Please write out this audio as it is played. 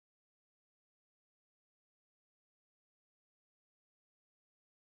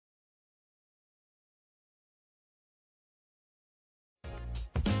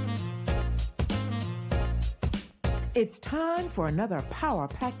It's time for another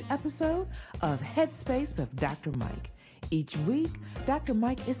power-packed episode of Headspace with Dr. Mike. Each week, Dr.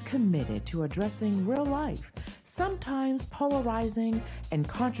 Mike is committed to addressing real life, sometimes polarizing and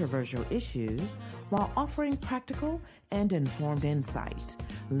controversial issues, while offering practical and informed insight.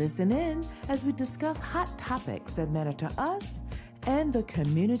 Listen in as we discuss hot topics that matter to us and the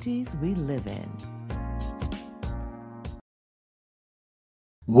communities we live in.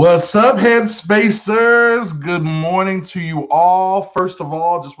 What's up, Headspacers? Good morning to you all. First of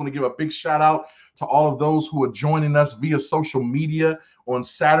all, just want to give a big shout out to all of those who are joining us via social media on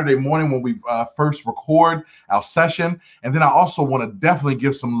Saturday morning when we first record our session. And then I also want to definitely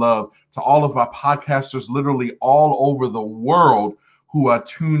give some love to all of my podcasters literally all over the world who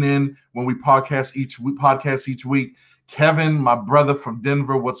tune in when we podcast each week. Kevin, my brother from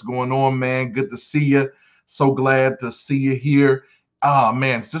Denver, what's going on, man? Good to see you. So glad to see you here. Oh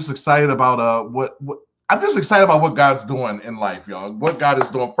man, it's just excited about what I'm just excited about what God's doing in life, y'all. What God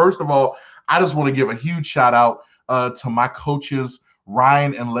is doing. First of all, I just want to give a huge shout out to my coaches,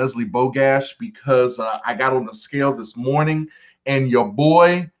 Ryan and Leslie Bogash, because I got on the scale this morning and your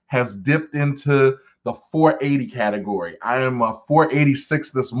boy has dipped into the 480 category. I am 486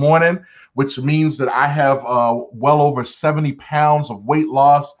 this morning, which means that I have well over 70 pounds of weight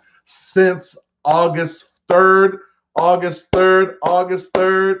loss since August 3rd.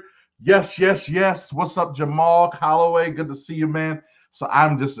 Yes. What's up, Jamal Calloway? Good to see you, man. So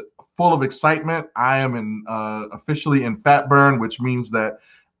I'm just full of excitement. I am officially in fat burn, which means that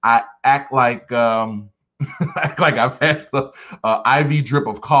I act like I've had an IV drip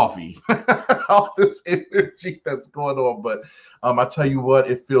of coffee. All this energy that's going on. But I tell you what,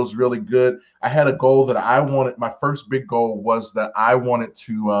 it feels really good. I had a goal that I wanted. My first big goal was that I wanted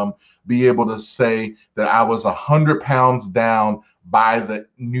to be able to say that I was 100 pounds down by the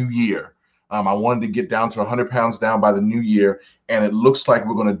new year. I wanted to get down to 100 pounds down by the new year, and it looks like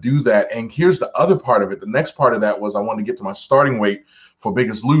we're going to do that. And here's the other part of it. The next part of that was I wanted to get to my starting weight for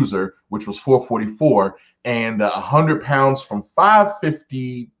Biggest Loser, which was 444, and 100 pounds from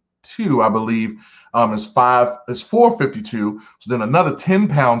 552, I believe, is 452. So then another 10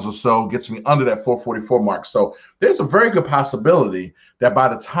 pounds or so gets me under that 444 mark. So there's a very good possibility that by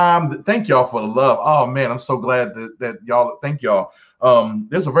the time thank y'all for the love. Oh man, I'm so glad that y'all, thank y'all.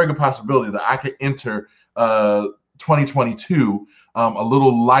 There's a very good possibility that I could enter 2022 a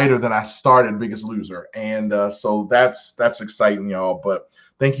little lighter than I started Biggest Loser. And so that's exciting, y'all. But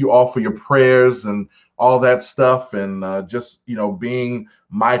thank you all for your prayers and all that stuff, and just, being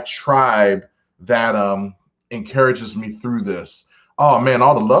my tribe that encourages me through this. Oh man,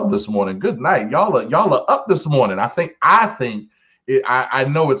 all the love this morning. Good night. Y'all are up this morning. I think I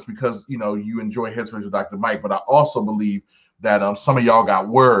know it's because you enjoy Headspace with Dr. Mike, but I also believe that some of y'all got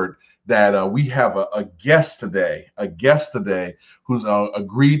word that we have a guest today who's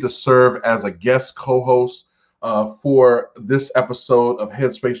agreed to serve as a guest co-host for this episode of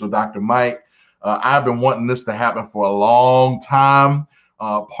Headspace with Dr. Mike. I've been wanting this to happen for a long time,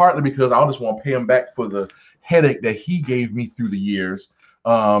 partly because I just want to pay him back for the headache that he gave me through the years,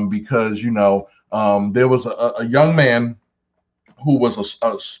 because there was a young man who was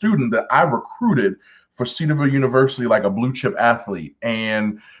a student that I recruited for Cedarville University, like a blue chip athlete,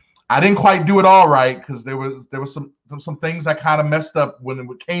 and I didn't quite do it all right because there was some things I kind of messed up when it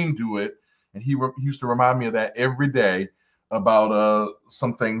came to it, and he used to remind me of that every day about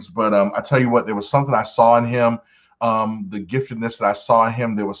some things. But I tell you what, there was something I saw in him, the giftedness that I saw in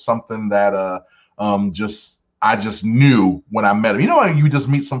him. There was something that I just knew when I met him. You just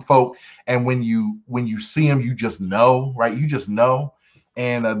meet some folk, and when you see him, you just know, right? You just know.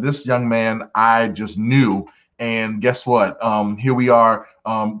 And this young man, I just knew. And guess what? Here we are,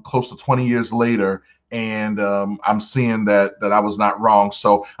 close to 20 years later, and I'm seeing that I was not wrong.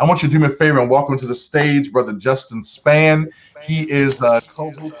 So I want you to do me a favor and welcome to the stage, Brother Justin Spann. He is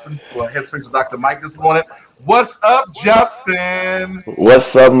co-hosting for Headspace with Dr. Mike this morning. What's up, Justin?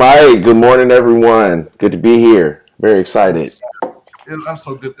 What's up, Mike? Good morning, everyone. Good to be here. Very excited. I'm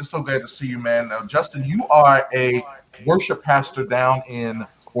so good. It's so glad to see you, man. Now, Justin, you are a worship pastor down in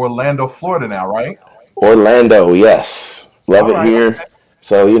Orlando, Florida now, right? Orlando, yes. Love it here. Okay.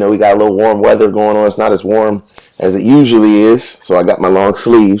 So, we got a little warm weather going on. It's not as warm as it usually is. So I got my long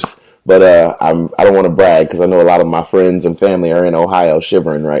sleeves, but I don't want to brag because I know a lot of my friends and family are in Ohio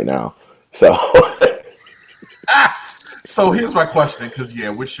shivering right now. So, so here's my question, because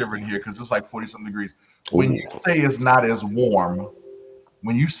we're shivering here because it's like 40-something degrees. When you say it's not as warm,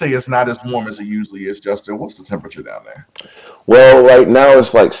 as it usually is, Justin, what's the temperature down there? Well, right now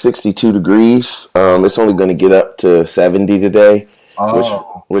it's like 62 degrees. It's only going to get up to 70 today.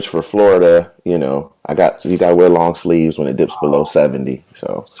 Oh. which for Florida, you got to wear long sleeves when it dips below 70.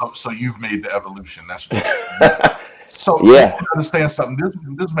 So you've made the evolution. That's what so yeah, you understand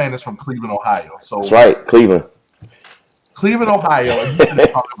something. This man is from Cleveland, Ohio. So that's right, Cleveland, Ohio, and you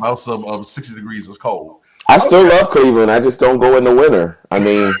talking about some 60 degrees is cold. I still love Cleveland. I just don't go in the winter. I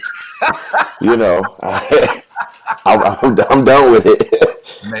mean, I'm done with it.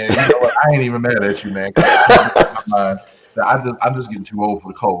 Man, you know what? I ain't even mad at you, man. I'm just getting too old for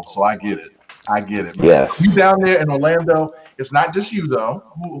the cold, so I get it. Man. Yes. You down there in Orlando? It's not just you though.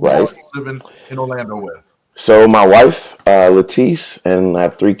 Who else are you living in Orlando with? So my wife, Letice, and I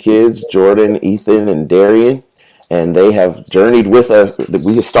have 3 kids: Jordan, Ethan, and Darian. And they have journeyed with us.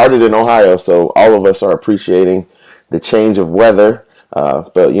 We started in Ohio, so all of us are appreciating the change of weather.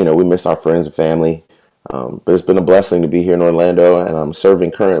 But we miss our friends and family. But it's been a blessing to be here in Orlando, and I'm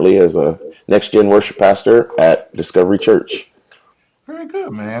serving currently as a next-gen worship pastor at Discovery Church. Very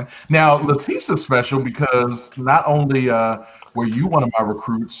good, man. Now, Letitia's special because not only were you one of my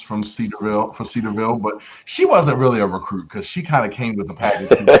recruits from Cedarville, but she wasn't really a recruit because she kind of came with the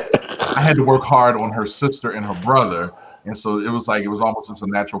package. I had to work hard on her sister and her brother, and so it was almost just a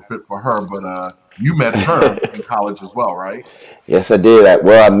natural fit for her. But you met her in college as well, right? Yes, I did.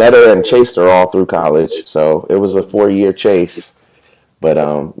 I met her and chased her all through college, so it was a 4-year chase. But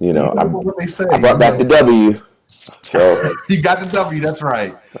what they say, I brought back the W. So you got the W. That's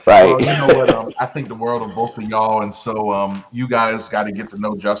right. Right. Well, you know what? I think the world of both of y'all, and so you guys got to get to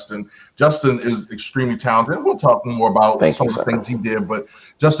know Justin. Justin is extremely talented. We'll talk more about some of the things he did. But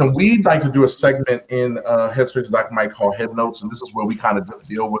Justin, we'd like to do a segment in Headspace with Dr. Mike called Headnotes, and this is where we kind of just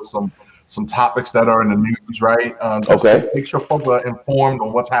deal with some topics that are in the news, right? Okay. Make sure folks are informed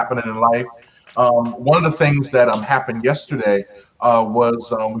on what's happening in life. One of the things that happened yesterday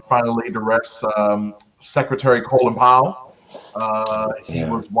was we finally laid to rest Secretary Colin Powell. He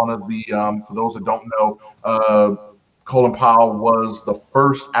was one of the, for those that don't know, Colin Powell was the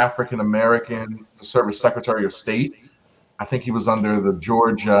first African American to serve as Secretary of State. I think he was under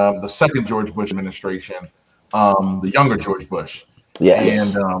the second George Bush administration, the younger George Bush.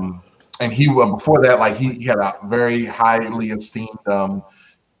 Yes. And he before that, he had a very highly esteemed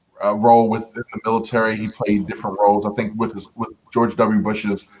role within the military. He played different roles. I think with George W.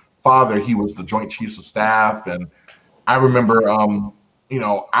 Bush's father, he was the Joint Chiefs of Staff. And I remember,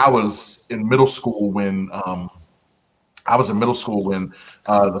 I was in middle school when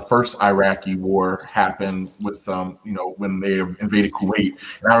the first Iraqi war happened with, when they invaded Kuwait.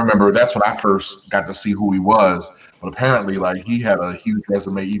 And I remember that's when I first got to see who he was. But apparently, he had a huge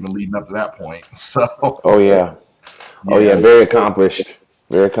resume even leading up to that point. So. Oh yeah. Very accomplished.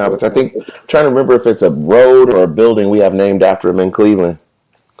 Very accomplished. I think I'm trying to remember if it's a road or a building we have named after him in Cleveland.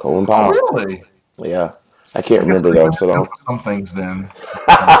 Colin Powell. Oh, really? Yeah. I can't remember though. So don't. Some things then.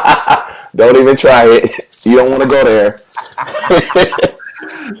 Don't even try it. You don't want to go there.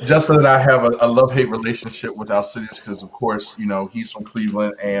 Justin and I have a love-hate relationship with our cities because, of course, he's from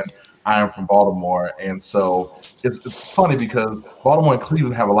Cleveland and I am from Baltimore. And so it's funny because Baltimore and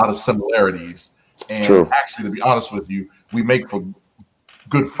Cleveland have a lot of similarities. And True. Actually, to be honest with you, we make for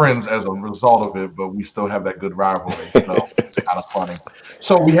good friends as a result of it, but we still have that good rivalry. So it's kind of funny.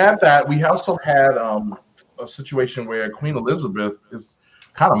 So we have that. We also had a situation where Queen Elizabeth is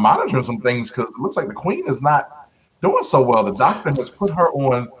kind of monitoring some things because it looks like the Queen is not doing so well. The doctor has put her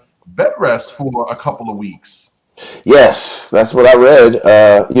on bed rest for a couple of weeks. Yes, that's what I read.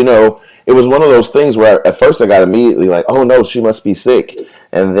 It was one of those things where at first I got immediately like, oh no, she must be sick.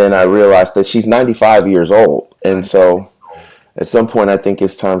 And then I realized that she's 95 years old. And so at some point, I think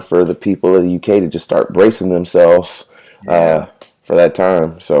it's time for the people of the UK to just start bracing themselves for that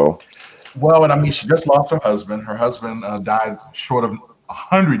time. So, well, and I mean, she just lost her husband. Her husband died short of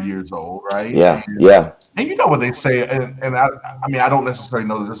 100 years old, right? Yeah, And you know what they say, and I don't necessarily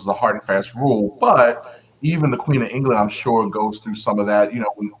know that this is a hard and fast rule, but even the Queen of England, I'm sure, goes through some of that.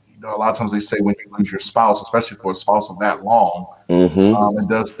 A lot of times they say when you lose your spouse, especially for a spouse of that long,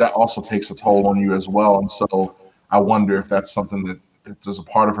 that also takes a toll on you as well. And so I wonder if that's something that there's a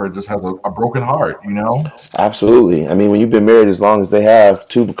part of her just has a broken heart, Absolutely. I mean, when you've been married as long as they have,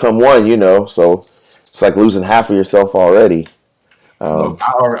 two become one, so it's like losing half of yourself already. Look,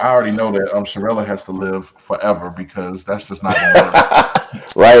 I already know that Sharella has to live forever because that's just not going to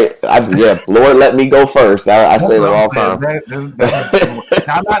work. Right. Lord, let me go first. I say that all the time.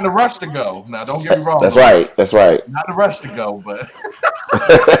 Now, I'm not in a rush to go. Now, don't get me wrong. That's right. Not in a rush to go, but.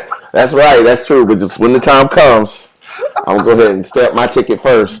 That's right. That's true. But just when the time comes, I'm going to go ahead and stamp my ticket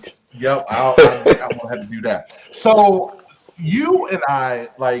first. Yep. I won't have to do that. So, you and I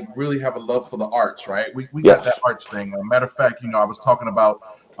like really have a love for the arts, right? We got that Yes. arts thing. Matter of fact, I was talking about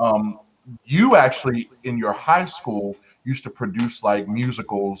um, you actually in your high school used to produce like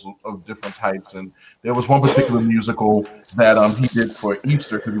musicals of different types, and there was one particular musical that he did for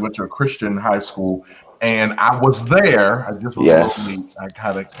Easter because he went to a Christian high school, and I was there. I just was a little Yes. late. I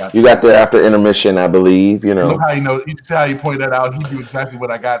kind of got You to. got there after intermission, I believe. Look how you see how you pointed that out. He knew exactly what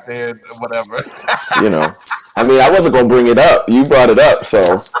I got there, whatever. You know. I mean, I wasn't gonna bring it up. You brought it up,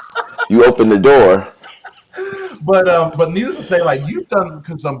 so you opened the door. But needless to say, like you've done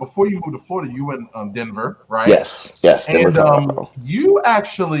because before you moved to Florida, you were in Denver, right? Yes, Denver, And Colorado. you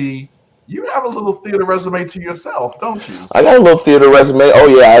have a little theater resume to yourself, don't you? I got a little theater resume. Oh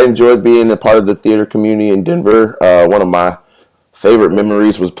yeah, I enjoyed being a part of the theater community in Denver. One of my favorite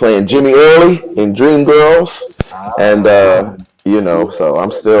memories was playing Jimmy Early in Dreamgirls, and so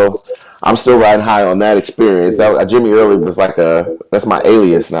I'm still riding high on that experience. That Jimmy Early was like that's my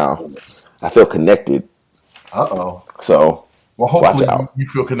alias now. I feel connected. Uh-oh. So well, watch hopefully out. you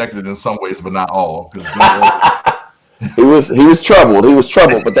feel connected in some ways, but not all. He was troubled. He was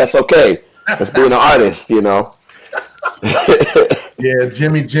troubled, but that's okay. That's being an artist, Yeah,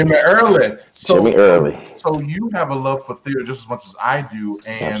 Jimmy Early. Jimmy Early. So you have a love for theater just as much as I do,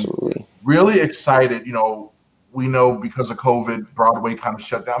 and Absolutely. really excited. We know because of COVID, Broadway kind of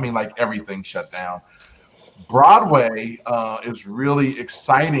shut down. I mean, like everything shut down. Broadway is really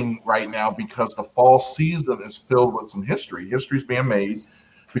exciting right now because the fall season is filled with some history. History's being made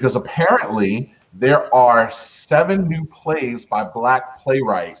because apparently there are 7 new plays by Black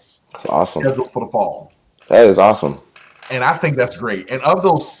playwrights That's awesome. scheduled for the fall. That is awesome. And I think that's great. And of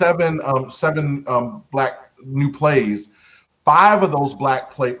those seven Black new plays, 5 of those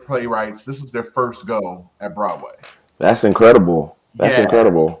Black playwrights, this is their first go at Broadway. That's incredible. That's Yeah.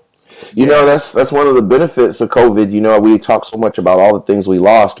 incredible. That's one of the benefits of COVID. We talk so much about all the things we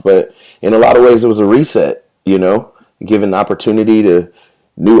lost, but in a lot of ways it was a reset, giving opportunity to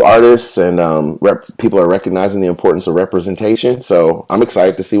new artists, and people are recognizing the importance of representation. So I'm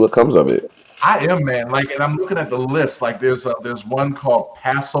excited to see what comes of it. I am, man. Like, and I'm looking at the list. Like, there's one called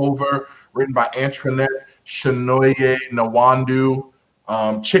Passover, written by Antoinette Shinoye Nwandu.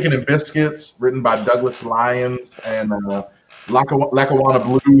 Chicken and Biscuits, written by Douglas Lyons, and Lackawanna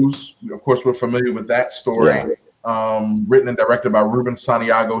Blues. Of course, we're familiar with that story. Yeah. Written and directed by Ruben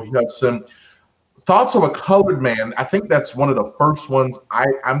Santiago Hudson. Thoughts of a Colored Man. I think that's one of the first ones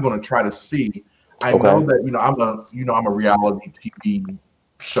I'm going to try to see. I know that I'm a reality TV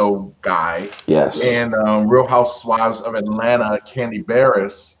show guy. Yes. And Real Housewives of Atlanta, Candy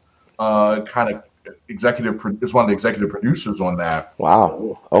Barris, kind of is one of the executive producers on that.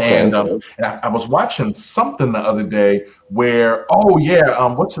 Wow. Okay. And I was watching something the other day where,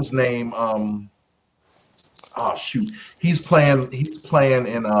 what's his name? He's playing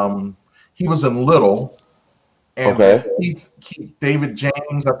in he was in Little. And Okay. Keith David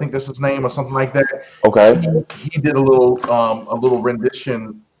James, I think that's his name, or something like that. Okay. He did a little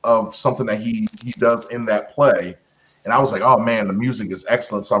rendition of something that he does in that play, and I was like, oh man, the music is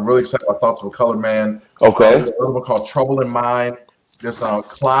excellent. So I'm really excited about Thoughts of a Colored Man. Okay. There's another one called Trouble in Mind. There's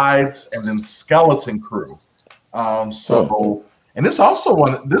Clyde's, and then Skeleton Crew. And Skeleton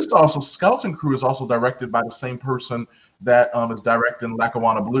Crew is also directed by the same person that is directing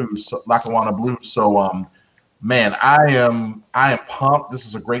Lackawanna Blues. So man, I am pumped. This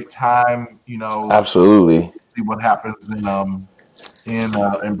is a great time, Absolutely. See what happens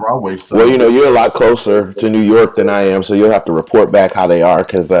in Broadway. So. Well, you're a lot closer to New York than I am, so you'll have to report back how they are,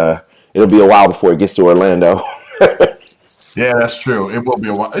 because it'll be a while before it gets to Orlando. Yeah, that's true. It will be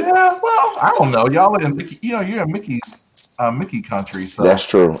a while. Yeah, well, I don't know. Y'all are in Mickey, you're in Mickey country. So that's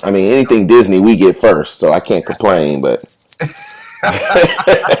true. I mean, anything Disney we get first, so I can't complain. But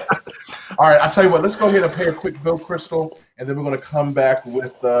all right, I'll tell you what. Let's go ahead and pay a quick bill, Crystal, and then we're going to come back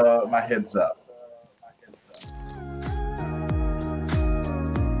with my heads up.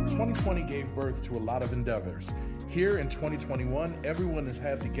 2020 gave birth to a lot of endeavors. Here in 2021, everyone has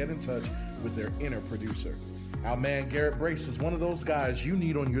had to get in touch with their inner producer. Our man Garrett Brace is one of those guys you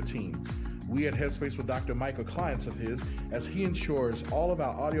need on your team. We at Headspace with Dr. Mike are clients of his, as he ensures all of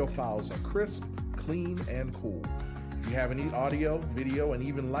our audio files are crisp, clean, and cool. If you have any audio, video, and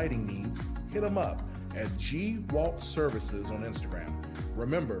even lighting needs, hit him up at G Waltz Services on Instagram.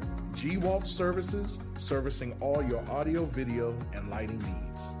 Remember, G Waltz Services, servicing all your audio, video, and lighting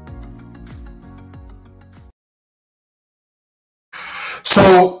needs.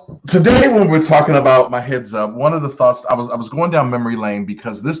 So today, when we're talking about my heads up, one of the thoughts I was going down memory lane,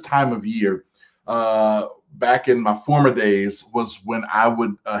 because this time of year, back in my former days, was when I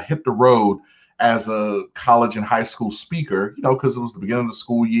would hit the road as a college and high school speaker, because it was the beginning of the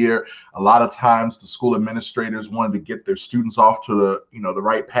school year. A lot of times the school administrators wanted to get their students off to the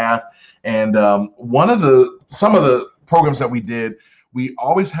right path. And some of the programs that we did, we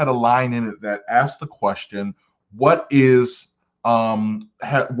always had a line in it that asked the question, what is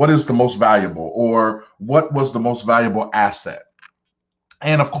the most valuable, or what was the most valuable asset?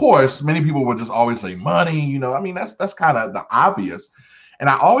 And of course, many people would just always say money, that's kind of the obvious. And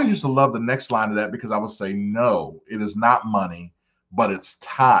I always used to love the next line of that, because I would say, no, it is not money, but it's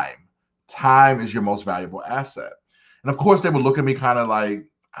time. Time is your most valuable asset. And of course, they would look at me kind of like,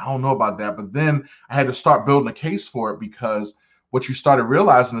 I don't know about that. But then I had to start building a case for it, because what you started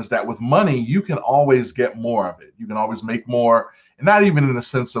realizing is that with money, you can always get more of it. You can always make more, and not even in the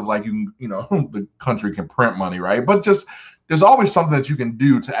sense of like, the country can print money, right? But just there's always something that you can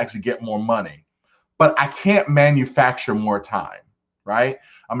do to actually get more money. But I can't manufacture more time, right?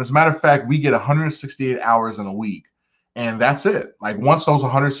 As a matter of fact, we get 168 hours in a week, and that's it. Like once those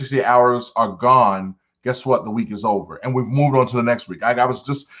 168 hours are gone, guess what? The week is over, and we've moved on to the next week. I was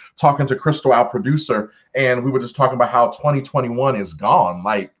just talking to Crystal, our producer, and we were just talking about how 2021 is gone.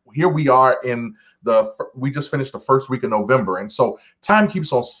 Like here we are we just finished the first week of November. And so time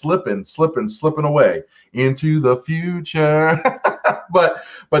keeps on slipping away into the future. but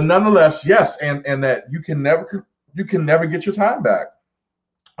nonetheless, yes. And that you can never get your time back.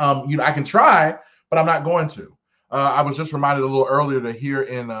 I can try, but I'm not going to. I was just reminded a little earlier that here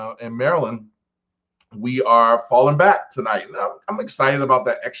in Maryland, we are falling back tonight. And I'm excited about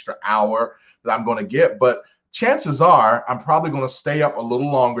that extra hour that I'm going to get, but chances are I'm probably going to stay up a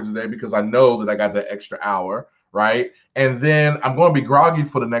little longer today, because I know that I got that extra hour, right? And then I'm going to be groggy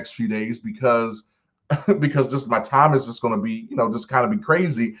for the next few days because just my time is just going to be, just kind of be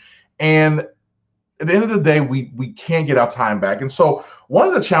crazy. And at the end of the day, we can't get our time back. And so one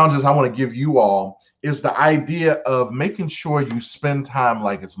of the challenges I want to give you all is the idea of making sure you spend time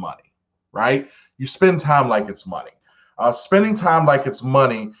like it's money, right? You spend time like it's money. Spending time like it's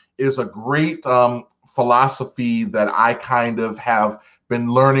money is a great philosophy that I kind of have been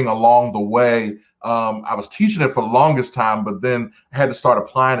learning along the way. I was teaching it for the longest time, but then I had to start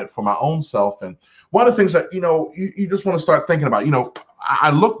applying it for my own self. And one of the things that, you just want to start thinking about,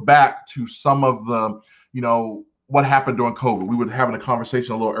 I look back to some of the, what happened during COVID. We were having a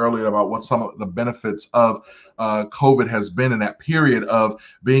conversation a little earlier about what some of the benefits of COVID has been in that period of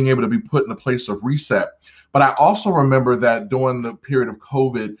being able to be put in a place of reset. But I also remember that during the period of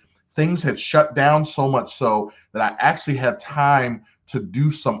COVID, things had shut down so much so that I actually had time to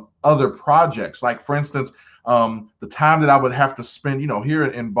do some other projects. Like, for instance, the time that I would have to spend, here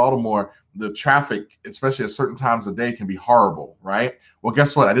in Baltimore, the traffic, especially at certain times of day, can be horrible, right? Well,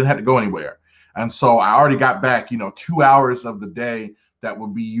 guess what? I didn't have to go anywhere. And so I already got back, 2 hours of the day that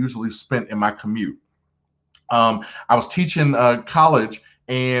would be usually spent in my commute. I was teaching college,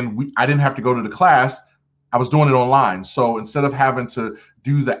 and I didn't have to go to the class. I was doing it online. So instead of having to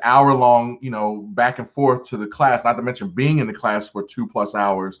do the hour-long, back and forth to the class, not to mention being in the class for 2+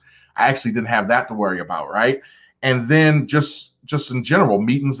 hours, I actually didn't have that to worry about, right? And then just in general,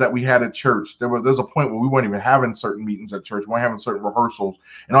 meetings that we had at church, there's a point where we weren't even having certain meetings at church. We weren't having certain rehearsals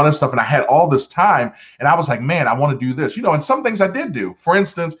and all this stuff. And I had all this time, and I was like, man, I want to do this, and some things I did do. For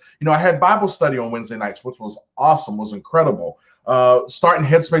instance, I had Bible study on Wednesday nights, which was awesome, was incredible. Starting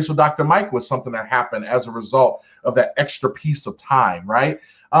Headspace with Dr. Mike was something that happened as a result of that extra piece of time, right?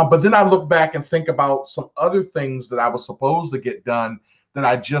 But then I look back and think about some other things that I was supposed to get done that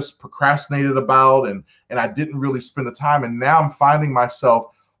I just procrastinated about, and I didn't really spend the time. And now I'm finding myself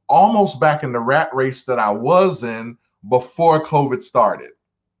almost back in the rat race that I was in before COVID started.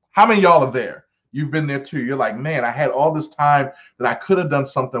 How many of y'all are there? You've been there too. You're like, man, I had all this time that I could have done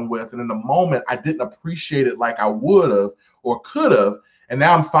something with, and in the moment I didn't appreciate it like I would have or could have. And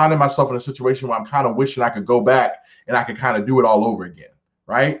now I'm finding myself in a situation where I'm kind of wishing I could go back and I could kind of do it all over again,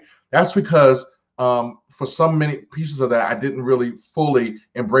 right? That's because for so many pieces of that, I didn't really fully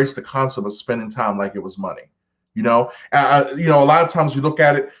embrace the concept of spending time like it was money. A lot of times you look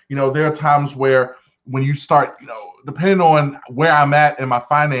at it, there are times where when you start, depending on where I'm at in my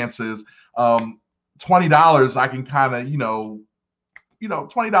finances, $20, I can kind of,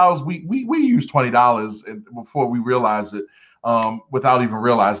 $20, we use $20 before we realize it, without even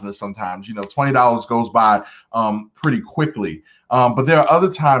realizing it sometimes. $20 goes by pretty quickly. But there are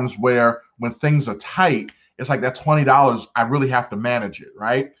other times where when things are tight, it's like that $20, I really have to manage it,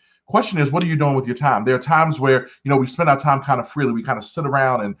 right? Question is, what are you doing with your time? There are times where, we spend our time kind of freely. We kind of sit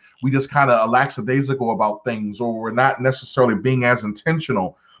around and we just kind of lackadaisical about things, or we're not necessarily being as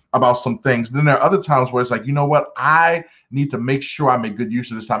intentional about some things. Then there are other times where it's like, you know what, I need to make sure I make good use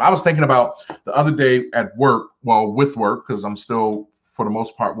of this time. I was thinking about the other day at work, with work, because I'm still, for the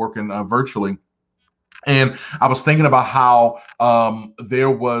most part, working virtually. And I was thinking about how there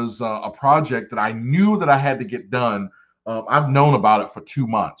was a project that I knew that I had to get done. I've known about it for 2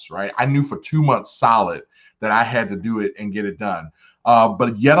 months, right? I knew for 2 months solid that I had to do it and get it done.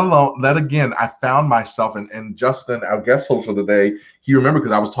 But yet again, I found myself, and Justin, our guest host of the day, he remembered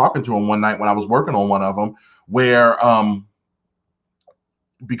because I was talking to him one night when I was working on one of them, where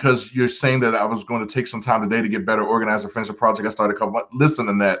because you're saying that I was going to take some time today to get better organized and finish a project I started a couple months. Listen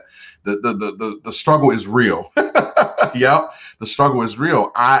to that. The struggle is real. Yep, the struggle is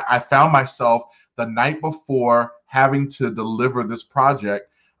real. I found myself the night before having to deliver this project.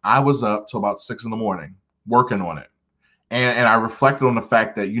 I was up till about 6 a.m. working on it. And I reflected on the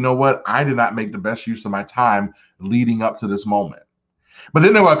fact that, you know what, I did not make the best use of my time leading up to this moment. But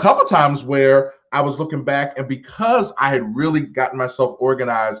then there were a couple times where I was looking back, and because I had really gotten myself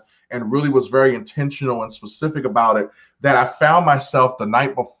organized and really was very intentional and specific about it, that I found myself the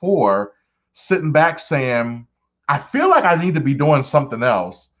night before sitting back saying, I feel like I need to be doing something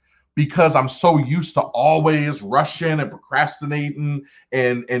else, because I'm so used to always rushing and procrastinating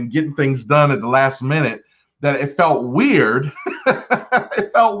and getting things done at the last minute, that it felt weird.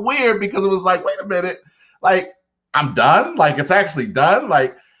 It felt weird because it was like, wait a minute, like I'm done, like it's actually done,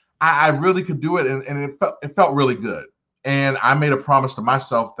 like I really could do it, and it felt really good. And I made a promise to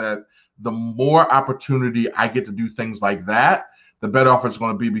myself that the more opportunity I get to do things like that, the better off it's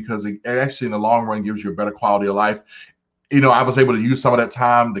going to be, because it actually in the long run gives you a better quality of life. You know, I was able to use some of that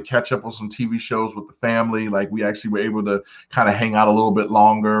time to catch up on some TV shows with the family. Like we actually were able to kind of hang out a little bit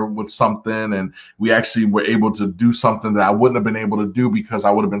longer with something. And we actually were able to do something that I wouldn't have been able to do because I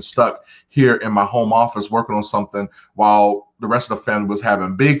would have been stuck here in my home office working on something while the rest of the family was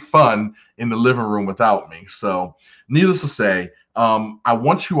having big fun in the living room without me. So needless to say, I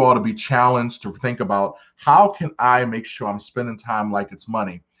want you all to be challenged to think about, how can I make sure I'm spending time like it's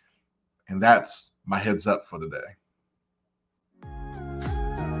money? And that's my heads up for the day.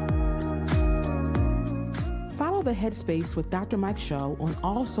 Follow the Headspace with Dr. Mike show on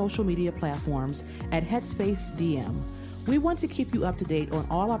all social media platforms at Headspace DM. We want to keep you up to date on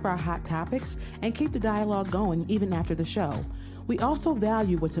all of our hot topics and keep the dialogue going even after the show. We also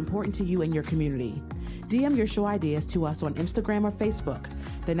value what's important to you and your community. DM your show ideas to us on Instagram or Facebook.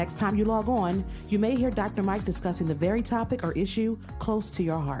 The next time you log on, you may hear Dr. Mike discussing the very topic or issue close to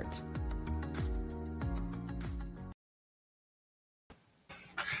your heart.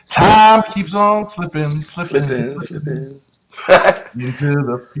 Time keeps on slipping Slipping. into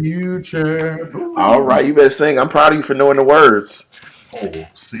the future. Ooh. All right, you better sing. I'm proud of you for knowing the words. Oh,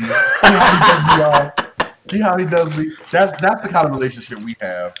 see how he does me, y'all? See how he does me? That's the kind of relationship we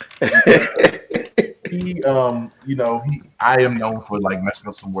have. I am known for like messing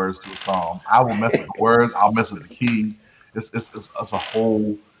up some words to a song. I will mess up the words. I'll mess up the key. It's a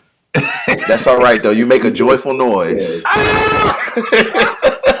whole. That's all right though. You make a joyful noise.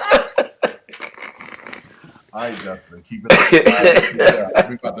 All right, Justin, keep it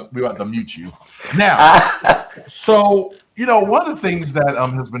up. We about to mute you now. So, one of the things that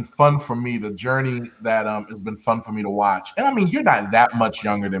has been fun for me, the journey that has been fun for me to watch, and I mean, you're not that much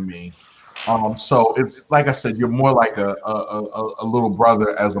younger than me, so it's like I said, you're more like a little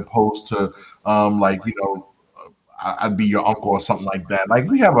brother as opposed to I'd be your uncle or something like that. Like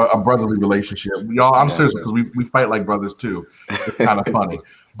we have a brotherly relationship. I'm serious, because we fight like brothers too. It's kind of funny.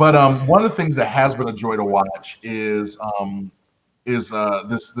 But one of the things that has been a joy to watch is this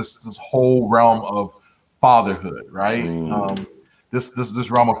whole realm of fatherhood, right? This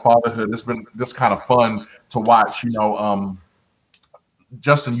realm of fatherhood. It's been just kind of fun to watch.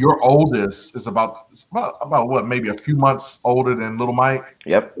 Justin, your oldest is about what, maybe a few months older than little Mike.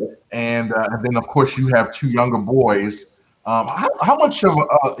 Yep. And then of course you have two younger boys. How much of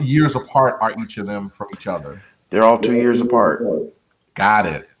years apart are each of them from each other? They're all 2 years apart. Got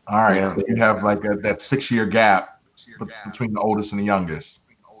it. All right. Yeah. So you have like that 6-year gap between the oldest and the youngest.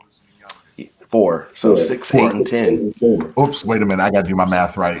 4. So 6, 8, and 10. Oops, wait a minute. I got to do my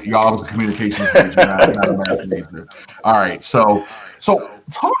math right. Y'all was a communications major, not a math major. All right. So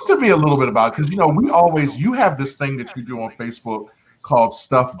talk to me a little bit about, because you have this thing that you do on Facebook called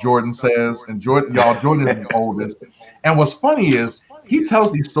Stuff Jordan Says, and Jordan is the oldest. And what's funny is he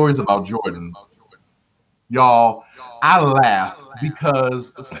tells these stories about Jordan. Y'all, I laugh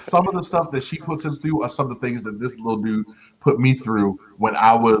because some of the stuff that she puts him through are some of the things that this little dude put me through when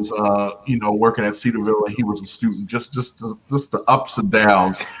I was, working at Cedarville and he was a student. Just the ups and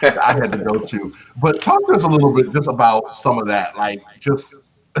downs that I had to go to. But talk to us a little bit just about some of that, like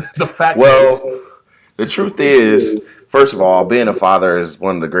just The fact Well, the truth is, first of all, being a father is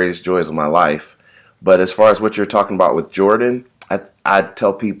one of the greatest joys of my life. But as far as what you're talking about with Jordan, I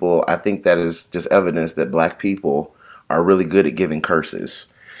tell people I think that is just evidence that black people are really good at giving curses.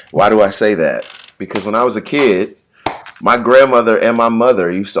 Why do I say that? Because when I was a kid, my grandmother and my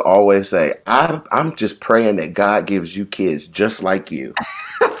mother used to always say, I'm just praying that God gives you kids just like you.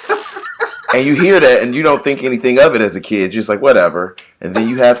 And you hear that and you don't think anything of it as a kid. You're just like, whatever. And then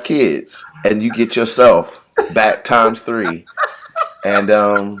you have kids and you get yourself back times 3. And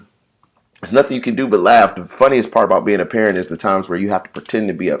there's nothing you can do but laugh. The funniest part about being a parent is the times where you have to pretend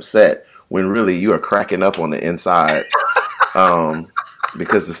to be upset when really you are cracking up on the inside.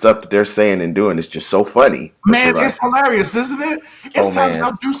 Because the stuff that they're saying and doing is just so funny. Man, it's hilarious, isn't it? It's times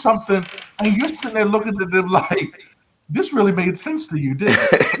they'll do something and you're sitting there looking at them like, this really made sense to you, didn't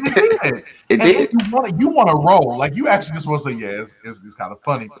it? It did. You want to roll. Like, you actually just want to say, yeah, it's kind of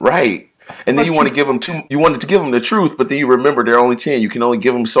funny. Right. And then you want to give them you wanted to give them the truth, but then you remember they're only 10. You can only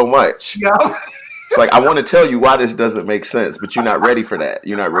give them so much. Yeah. It's like, I want to tell you why this doesn't make sense, but you're not ready for that.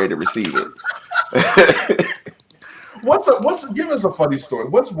 You're not ready to receive it. Give us a funny story.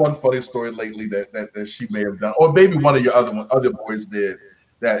 What's one funny story lately that she may have done, or maybe one of your other boys did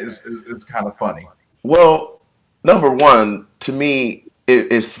that is kind of funny? Well, number one, to me,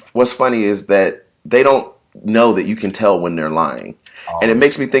 what's funny is that they don't know that you can tell when they're lying. And it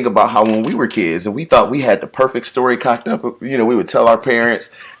makes me think about how when we were kids and we thought we had the perfect story cocked up, we would tell our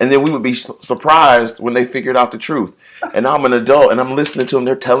parents and then we would be surprised when they figured out the truth. And now I'm an adult and I'm listening to them.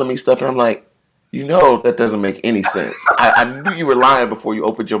 They're telling me stuff and I'm like, that doesn't make any sense. I knew you were lying before you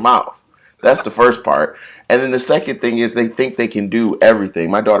opened your mouth. That's the first part. And then the second thing is they think they can do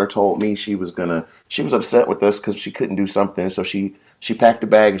everything. My daughter told me she was upset with us because she couldn't do something. So she packed a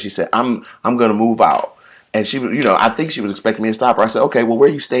bag and she said, I'm going to move out. And she was, I think she was expecting me to stop her. I said, okay, well, where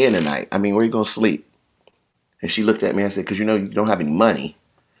are you staying tonight? I mean, where are you going to sleep? And she looked at me and I said, because you don't have any money.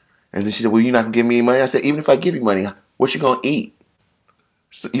 And then she said, well, you're not going to give me any money? I said, even if I give you money, what you going to eat?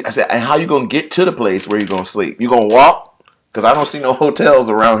 So I said, and how you going to get to the place where you're going to sleep? You going to walk? Because I don't see no hotels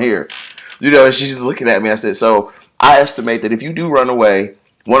around here. And she's just looking at me. I said, so I estimate that if you do run away,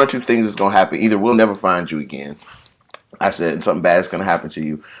 one or two things is going to happen. Either we'll never find you again. I said, something bad is going to happen to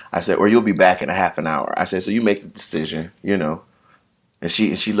you. I said, or you'll be back in a half an hour. I said, so you make the decision, And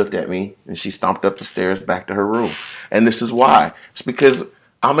she looked at me and she stomped up the stairs back to her room. And this is why. It's because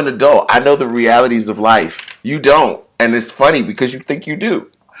I'm an adult. I know the realities of life. You don't. And it's funny because you think you do.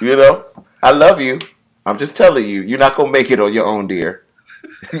 I love you. I'm just telling you, you're not going to make it on your own, dear.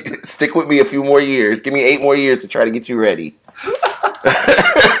 Stick with me a few more years. Give me 8 more years to try to get you ready.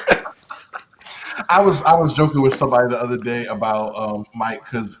 I was joking with somebody the other day about Mike,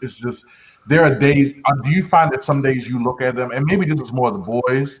 because it's just, there are days. Do you find that some days you look at them, and maybe this is more the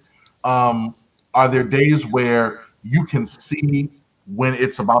boys? Are there days where you can see when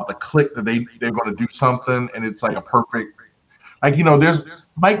it's about to click that they're going to do something, and it's like a perfect, there's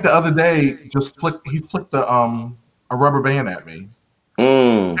Mike the other day just flicked a rubber band at me.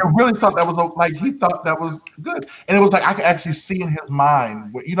 I really thought that was he thought that was good, and it was like I could actually see in his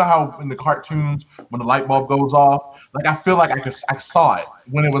mind. You know how in the cartoons when the light bulb goes off, I feel like I saw it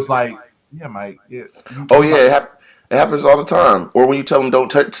when it was like, yeah, Mike. Yeah. It happens all the time. Or when you tell them don't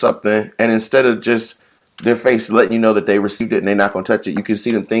touch something, and instead of just their face letting you know that they received it and they're not going to touch it, you can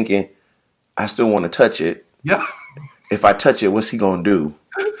see them thinking, I still want to touch it. Yeah. If I touch it, what's he going to do?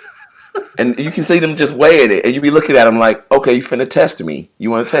 And you can see them just weighing it, and you be looking at them like, okay, you finna test me.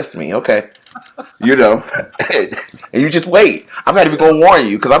 You want to test me? Okay. And you just wait. I'm not even going to warn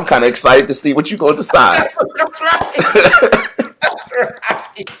you because I'm kind of excited to see what you're going to decide. That's right. That's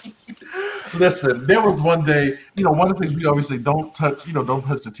right. Listen, there was one day, one of the things we always say, don't touch the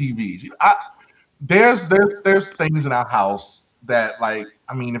TVs. There's things in our house that,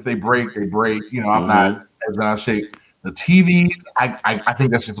 if they break, they break. I'm not as in shape. The TVs, I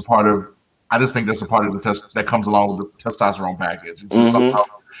think that's just a part of. I just think that's a part of the test that comes along with the testosterone package. It's just somehow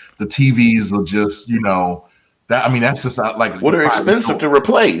the TVs are just, that's just what are expensive to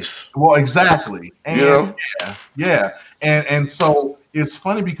replace. Well, exactly, and yeah, and so it's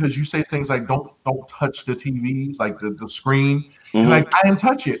funny because you say things like don't touch the TVs, like the screen. And I didn't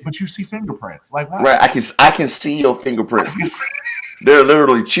touch it, but you see fingerprints. Like, wow. Right, I can see your fingerprints. They're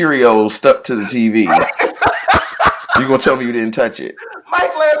literally Cheerios stuck to the TV. You gonna tell me you didn't touch it?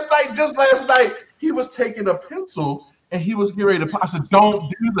 Mike just last night, he was taking a pencil and he was getting ready to. I said, "Don't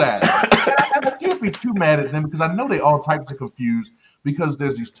do that." And I can't be too mad at them because I know they all types of confused because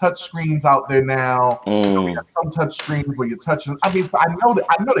there's these touch screens out there now. We have some touch screens where you're touching. I know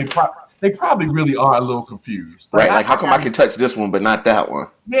they probably really are a little confused. Like how come I can touch this one but not that one?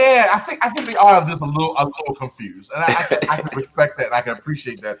 Yeah, I think they are just a little confused, and I can respect that and I can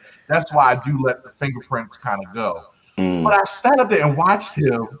appreciate that. That's why I do let the fingerprints kind of go. But I sat up there and watched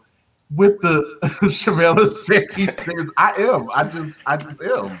him with the Chevelle series. I just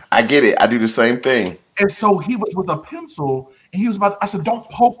am. I get it. I do the same thing. And so he was with a pencil, and he was about. I said, "Don't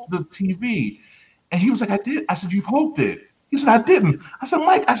poke the TV," and he was like, "I did." I said, "You poked it." He said, "I didn't." I said,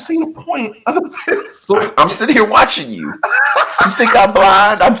 "Mike, I see the point of the pencil." I'm sitting here watching you. You think I'm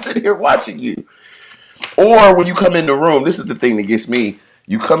blind? I'm sitting here watching you. Or when you come in the room, this is the thing that gets me.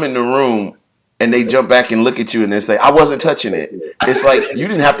 You come in the room and they jump back and look at you and they say, "I wasn't touching it." It's like you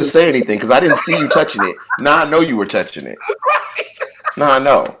didn't have to say anything because I didn't see you touching it. Now I know you were touching it. Now I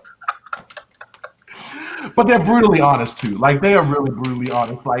know. But they're brutally honest too. Like they are really brutally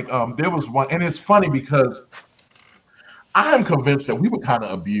honest. Like there was one, and it's funny because I am convinced that we were kind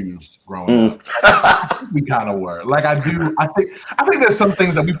of abused growing up. I think we kind of were. Like I think there's some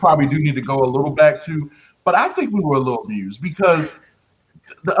things that we probably do need to go a little back to, but I think we were a little abused because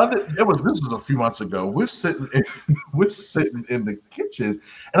this was a few months ago. We're sitting in the kitchen,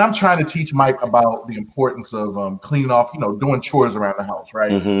 and I'm trying to teach Mike about the importance of cleaning off, doing chores around the house,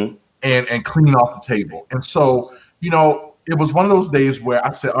 right? Mm-hmm. And cleaning off the table. And so, it was one of those days where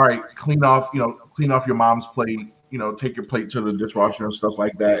I said, "All right, clean off your mom's plate. Take your plate to the dishwasher and stuff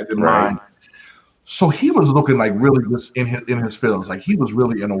like that." And then mine. So he was looking like really just in his feelings, like he was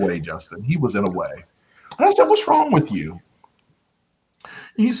really in a way, Justin. He was in a way. And I said, "What's wrong with you?"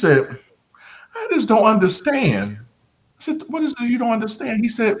 He said, "I just don't understand." I said, "What is it you don't understand?" He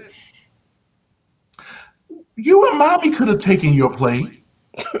said, "You and mommy could have taken your plate."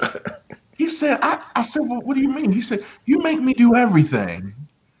 He said, I said, "Well, what do you mean?" He said, "You make me do everything."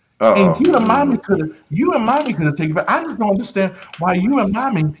 And you and mommy could have taken it. I just don't understand why you and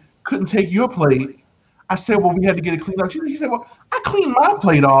mommy couldn't take your plate. I said, "Well, we had to get it cleaned up." He said, "Well, I cleaned my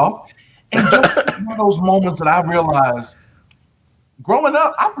plate off." And just one of those moments that I realized growing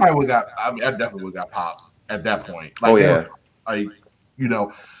up, I definitely would have got popped at that point.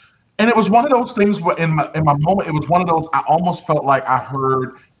 And it was one of those things where in my moment, it was one of those, I almost felt like I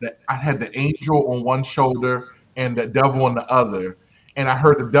heard that I had the angel on one shoulder and the devil on the other. And I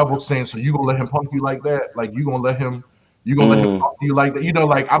heard the devil saying, "So you gonna let him punk you like that? Like you gonna let him punk you like that?"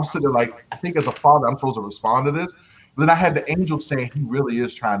 Like I'm sitting there like, I think as a father, I'm supposed to respond to this. But then I had the angel saying he really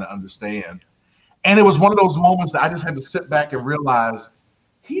is trying to understand. And it was one of those moments that I just had to sit back and realize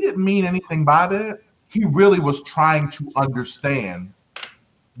he didn't mean anything by that. He really was trying to understand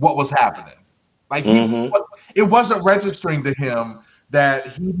what was happening. Like it wasn't registering to him that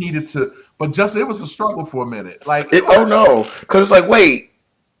he needed to. But Justin, it was a struggle for a minute. No, because it's like, wait,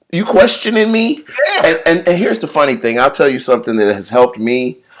 you questioning me? Yeah. And here's the funny thing. I'll tell you something that has helped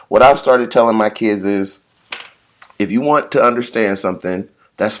me. What I've started telling my kids is, if you want to understand something,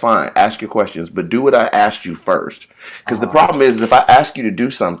 that's fine. Ask your questions, but do what I asked you first. Because the problem is, if I ask you to do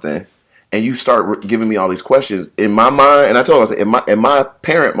something and you start giving me all these questions, in my mind, and I told him, I said, in my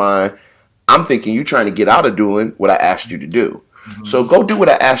parent mind, I'm thinking you trying to get out of doing what I asked you to do. Mm-hmm. So go do what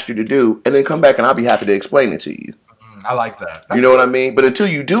I asked you to do, and then come back, and I'll be happy to explain it to you. I like that. You know what I mean? But until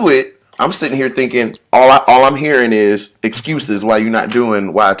you do it, I'm sitting here thinking all I'm hearing is excuses why you're not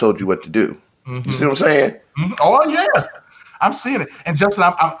doing why I told you what to do. Mm-hmm. You see what I'm saying? Mm-hmm. Oh yeah, I'm seeing it. And Justin,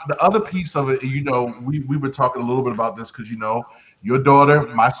 I'm the other piece of it. We were talking a little bit about this because your daughter,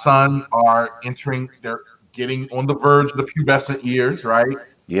 my son are they're getting on the verge of the pubescent years, right?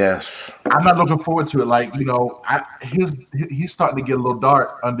 Yes. I'm not looking forward to it. Like, he's starting to get a little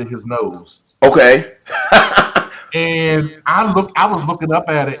dark under his nose. Okay. And I was looking up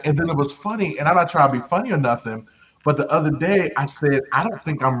at it, and then it was funny, and I'm not trying to be funny or nothing, but the other day I said, I don't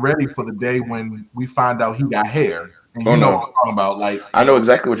think I'm ready for the day when we find out he got hair. And you know what I'm talking about. Like, I know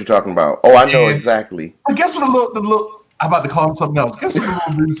exactly what you're talking about. Oh, I know exactly. I guess what the little I'm about to call him something else. Guess what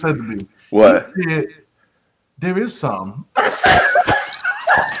the little dude said to me? What? He said, "There is some."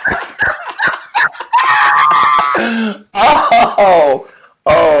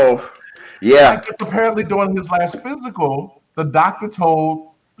 Yeah. Like, apparently during his last physical, the doctor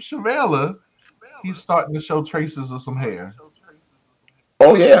told Chevelle he's starting to show traces of some hair.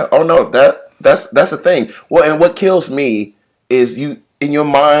 Oh yeah. Oh no, that's the thing. Well, and what kills me is you in your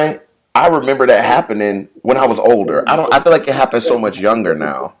mind. I remember that happening when I was older. I feel like it happens so much younger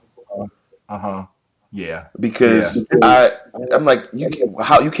now. Yeah. Because I'm like,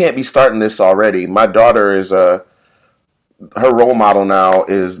 you can't be starting this already. My daughter is her role model now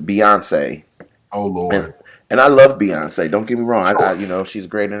is Beyonce. Oh Lord. And I love Beyonce. Don't get me wrong. I she's a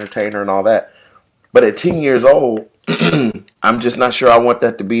great entertainer and all that. But at 10 years old, I'm just not sure I want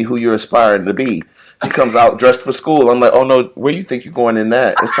that to be who you're aspiring to be. She comes out dressed for school. I'm like, oh no, where you think you're going in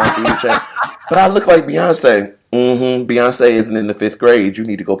that? It's time for you to change. But I look like Beyonce. Beyonce isn't in the 5th grade. You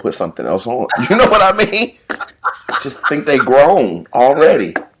need to go put something else on. You know what I mean? Just think they grown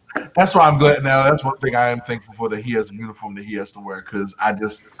already. That's why I'm glad now. That's one thing I am thankful for, that he has a uniform that he has to wear, because I'm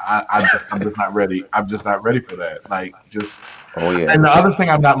just not ready. I'm just not ready for that. Like, just. Oh yeah. And the other thing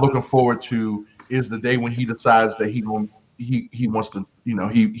I'm not looking forward to is the day when he decides that he wants to,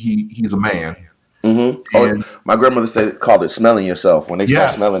 he's a man. Oh, my grandmother called it smelling yourself, when they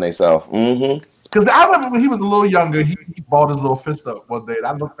start smelling themselves. Because I remember when he was a little younger, he balled his little fist up one day, and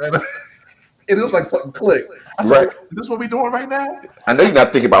I looked at him, and it was like something clicked. I said, "Is this what we doing right now?" I know you're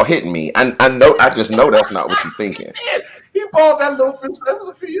not thinking about hitting me. I know. I just know that's not what you're thinking. He balled that little fist. That was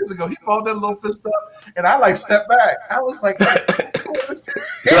a few years ago. He balled that little fist up, and I like stepped back. I was like,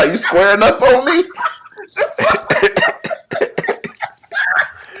 "You're like, you squaring up on me?"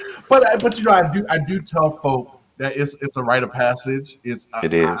 But I do tell folk that it's a rite of passage. It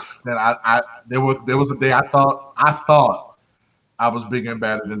is. And there was a day I thought I was bigger and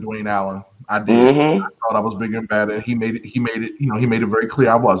badder than Dwayne Allen. I did. I thought I was bigger and badder. He made it. He made it very clear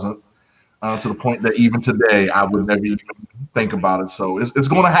I wasn't. To the point that even today I would never even think about it. So it's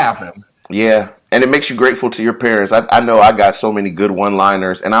going to happen. Yeah, and it makes you grateful to your parents. I know I got so many good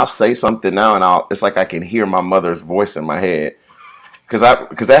one-liners, and I'll say something now, and it's like I can hear my mother's voice in my head.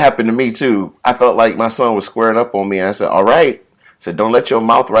 Because that happened to me too. I felt like my son was squaring up on me, and I said, "All right," I said, "Don't let your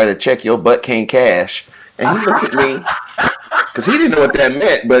mouth write a check your butt can't cash." And he looked at me because he didn't know what that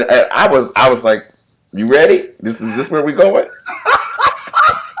meant. But I was like, "You ready? Is this where we going?"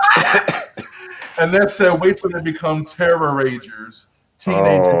 And that said, wait till they become terror ragers.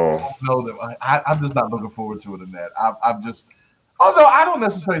 Teenagers don't know them. I'm just not looking forward to it in that. I'm just. Although I don't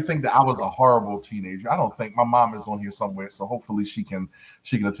necessarily think that I was a horrible teenager. I don't think my mom is on here somewhere, so hopefully she can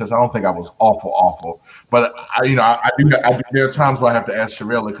attest. I don't think I was awful. But I do. There are times where I have to ask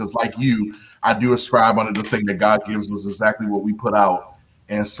Sharella, because like you, I do ascribe under the thing that God gives us exactly what we put out.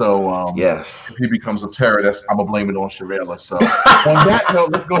 And so, if he becomes a terror, I'm gonna blame it on Sharella. So on that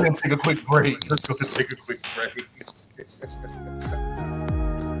note, let's go ahead and take a quick break.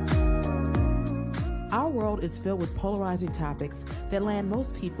 Our world is filled with polarizing topics that land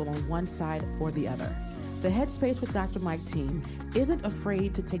most people on one side or the other. The Headspace with Dr. Mike team isn't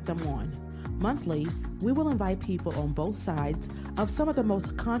afraid to take them on. Monthly, we will invite people on both sides of some of the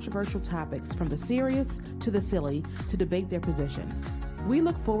most controversial topics, from the serious to the silly, to debate their positions. We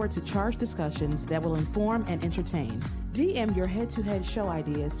look forward to charged discussions that will inform and entertain. DM your head-to-head show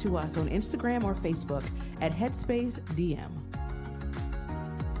ideas to us on Instagram or Facebook at Headspace DM.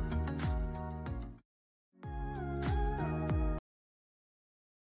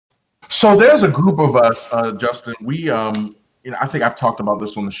 So there's a group of us, Justin. We, I think I've talked about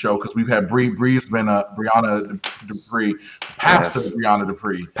this on the show, because we've had Bree's been Brianna Dupree, Pastor Brianna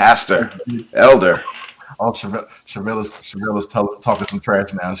Dupree, Pastor, Elder. Oh, Shavilla's talking some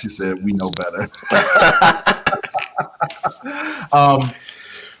trash now. She said we know better.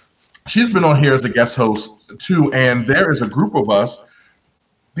 She's been on here as a guest host too, and there is a group of us.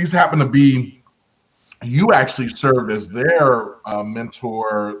 These happen to be. You actually served as their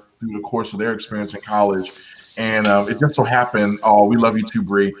mentor through the course of their experience in college. And it just so happened, we love you too,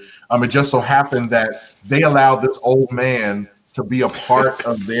 Bree. It just so happened that they allowed this old man to be a part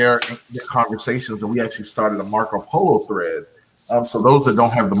of their conversations, and we actually started a Marco Polo thread. So those that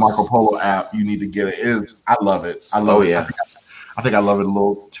don't have the Marco Polo app, you need to get it. I love it. I love it. Yeah. I think I love it a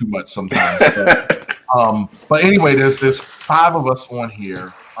little too much sometimes. But anyway, there's 5 of us on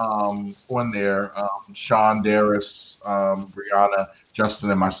here. On there, Sean, Darius, Brianna,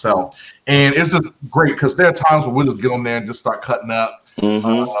 Justin, and myself. And it's just great, because there are times when we'll just get on there and just start cutting up.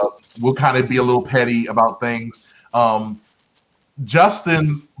 We'll kind of be a little petty about things.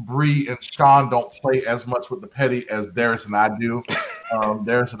 Justin, Bree, and Sean don't play as much with the petty as Darius and I do.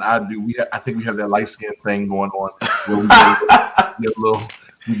 Darius and I do. I think we have that light skin thing going on, where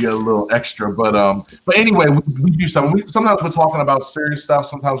we get a little extra. But anyway, we do something. Sometimes we're talking about serious stuff.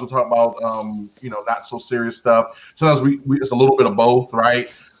 Sometimes we're talking about not so serious stuff. Sometimes we it's a little bit of both,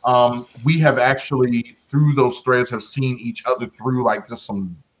 right? We have actually, through those threads, have seen each other through like just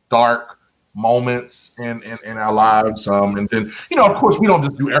some dark moments in our lives. And then, of course, we don't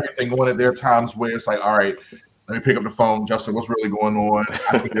just do everything on it. There are times where it's like, all right, let me pick up the phone. Justin, what's really going on?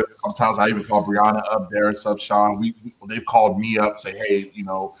 I think sometimes I even call Brianna up, Darius up, Sean. They've called me up, say, hey,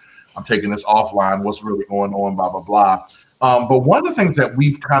 I'm taking this offline. What's really going on? Blah, blah, blah. But one of the things that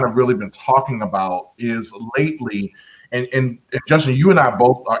we've kind of really been talking about is lately and Justin, you and I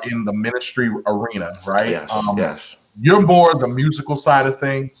both are in the ministry arena, right? Yes. You're more the musical side of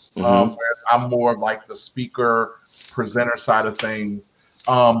things, Mm-hmm. whereas I'm more like the speaker, presenter side of things.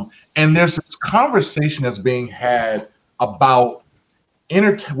 And there's this conversation that's being had about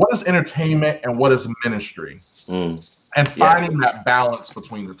what is entertainment and what is ministry, and finding that balance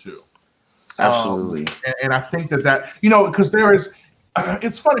between the two. Absolutely. And I think that because there is,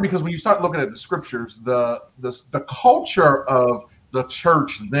 it's funny because when you start looking at the scriptures, the culture of the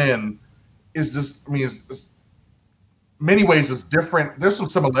church then is just, I mean, it's many ways is different. There's some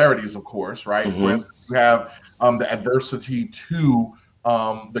similarities, of course, right? Mm-hmm. For instance, you have the adversity to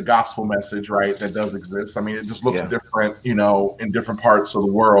the gospel message, right? That does exist. I mean, it just looks different, in different parts of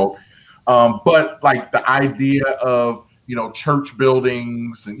the world. But like the idea of, church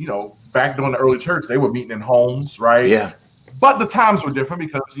buildings and, back during the early church, they were meeting in homes, right? Yeah. But the times were different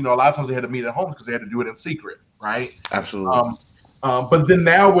because, a lot of times they had to meet at home because they had to do it in secret, right? Absolutely. But then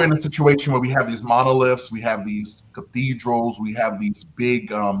now we're in a situation where we have these monoliths, we have these cathedrals, we have these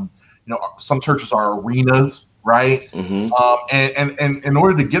big, some churches are arenas, right? Mm-hmm. And in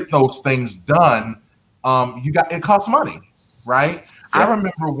order to get those things done, it costs money, right? Yeah. I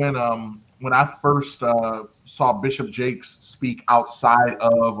remember when I first saw Bishop Jakes speak outside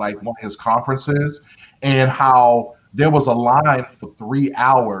of like one of his conferences, and how there was a line for 3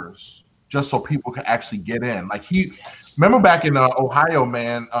 hours just so people could actually get in. Like remember back in Ohio,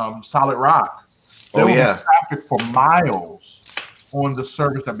 man, Solid Rock, there was traffic for miles on the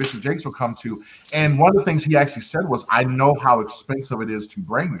service that Bishop Jakes would come to. And one of the things he actually said was, I know how expensive it is to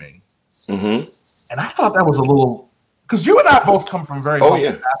bring me. Mm-hmm. And I thought that was a little, because you and I both come from very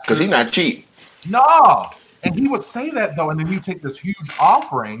because he's not cheap. No. And he would say that though, and then you take this huge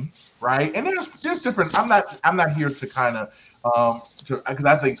offering, right? And there's different. I'm not here to kind of because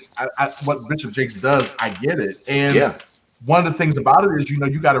I think what Bishop Jakes does, I get it. And one of the things about it is,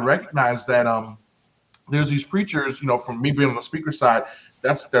 you got to recognize that there's these preachers, from me being on the speaker side,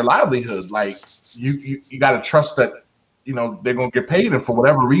 that's their livelihood. Like you got to trust that, they're going to get paid, and for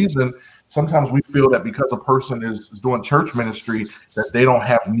whatever reason, sometimes we feel that because a person is doing church ministry, that they don't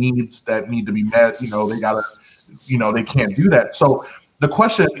have needs that need to be met. They gotta, they can't do that. So the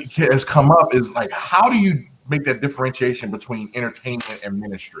question has come up is like, how do you make that differentiation between entertainment and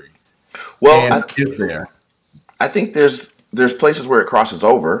ministry? Well, I think there's places where it crosses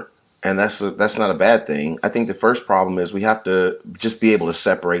over, and that's not a bad thing. I think the first problem is we have to just be able to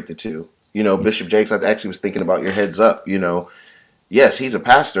separate the two. Bishop Jakes, I actually was thinking about your Heads Up, Yes, he's a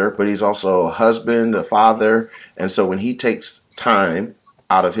pastor, but he's also a husband, a father. And so when he takes time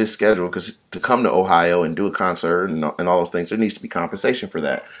out of his schedule to come to Ohio and do a concert and all those things, there needs to be compensation for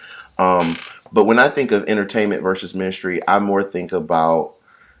that. But when I think of entertainment versus ministry, I more think about,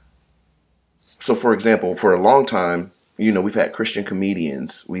 so for example, for a long time, we've had Christian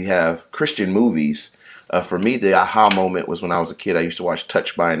comedians, we have Christian movies. For me, the aha moment was when I was a kid. I used to watch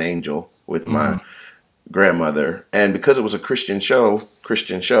Touched by an Angel with my grandmother, and because it was a Christian show,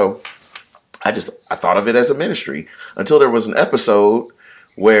 I thought of it as a ministry until there was an episode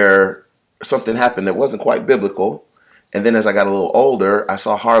where something happened that wasn't quite biblical, and then as I got a little older, I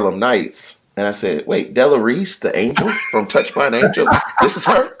saw Harlem Nights, and I said, "Wait, Della Reese, the angel from Touched by an Angel, this is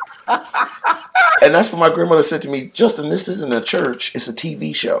her." And that's what my grandmother said to me, "Justin, this isn't a church; it's a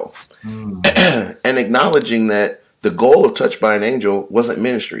TV show." And acknowledging that the goal of Touched by an Angel wasn't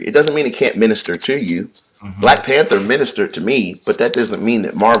ministry. It doesn't mean it can't minister to you. Mm-hmm. Black Panther ministered to me, but that doesn't mean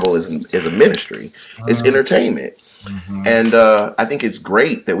that Marvel is a ministry. It's entertainment. Mm-hmm. And I think it's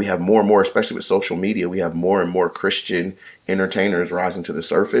great that we have more and more, especially with social media, we have more and more Christian entertainers rising to the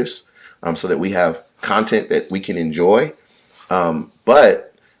surface, so that we have content that we can enjoy. But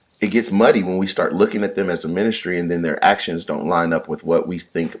it gets muddy when we start looking at them as a ministry and then their actions don't line up with what we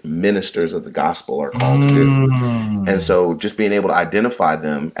think ministers of the gospel are called to do. And so just being able to identify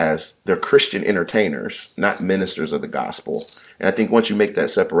them as they're Christian entertainers, not ministers of the gospel. And I think once you make that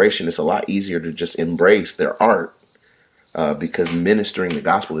separation, it's a lot easier to just embrace their art, because ministering the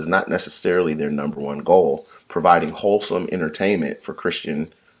gospel is not necessarily their number one goal. Providing wholesome entertainment for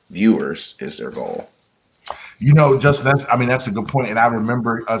Christian viewers is their goal. Justin, that's a good point. And I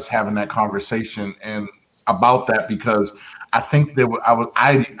remember us having that conversation and about that, because I think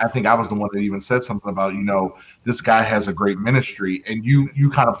I think I was the one that even said something about, this guy has a great ministry. And you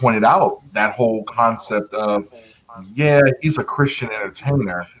kind of pointed out that whole concept of, he's a Christian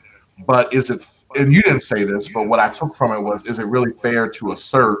entertainer, but is it, and you didn't say this, but what I took from it was, is it really fair to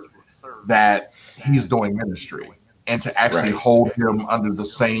assert that he's doing ministry and to actually hold him under the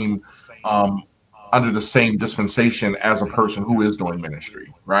same dispensation as a person who is doing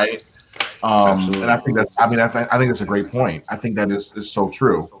ministry, right? Absolutely. And I think that's, I think that's a great point. I think that is so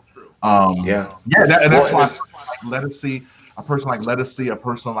true. Yeah. And that's why Let Us See, a person like Let Us See, a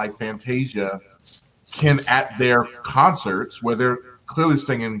person like Fantasia can, at their concerts where they're clearly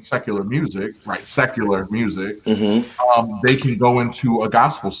singing secular music, right? Secular music, they can go into a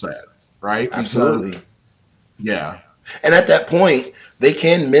gospel set, right? Absolutely. Yeah. And at that point, they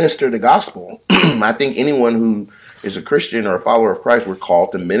can minister the gospel. I think anyone who is a Christian or a follower of Christ, we're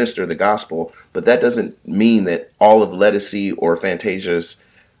called to minister the gospel. But that doesn't mean that all of Let Us See or Fantasia's,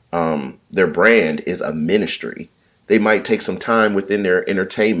 their brand is a ministry. They might take some time within their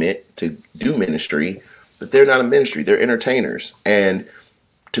entertainment to do ministry, but they're not a ministry. They're entertainers. And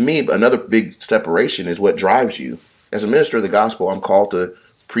to me, another big separation is what drives you. As a minister of the gospel, I'm called to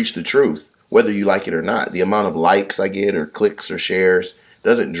preach the truth, whether you like it or not. The amount of likes I get or clicks or shares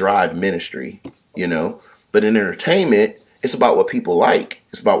doesn't drive ministry, you know. But in entertainment, it's about what people like.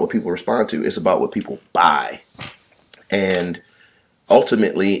 It's about what people respond to. It's about what people buy. And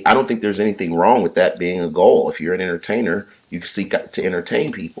ultimately, I don't think there's anything wrong with that being a goal. If you're an entertainer, you seek to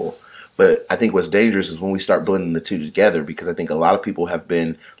entertain people. But I think what's dangerous is when we start blending the two together, because I think a lot of people have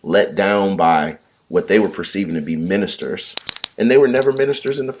been let down by what they were perceiving to be ministers. And they were never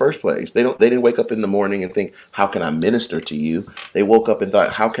ministers in the first place. They didn't wake up in the morning and think, how can I minister to you? They woke up and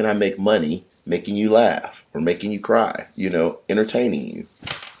thought, how can I make money making you laugh or making you cry, you know, entertaining you.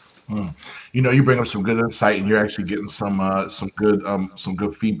 You know, you bring up some good insight, and you're actually getting some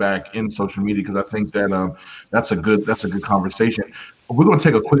good feedback in social media, because I think that that's a good conversation. We're going to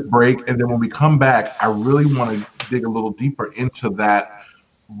take a quick break, and then when we come back, I really want to dig a little deeper into that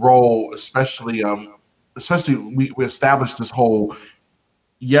role, especially we established this whole,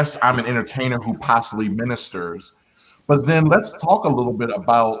 yes, I'm an entertainer who possibly ministers, but then let's talk a little bit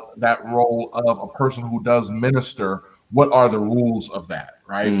about that role of a person who does minister. What are the rules of that,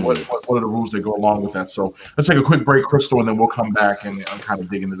 right? What are the rules that go along with that? So let's take a quick break, Crystal, and then we'll come back and kind of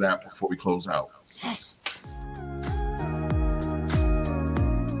dig into that before we close out.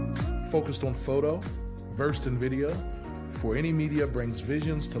 Focused on photo, versed in video, For Any Media brings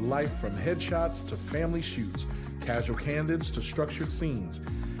visions to life, from headshots to family shoots, casual candids to structured scenes.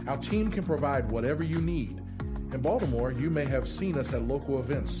 Our team can provide whatever you need. In Baltimore, you may have seen us at local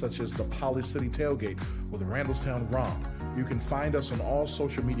events such as the Poly City Tailgate or the Randallstown Romp. You can find us on all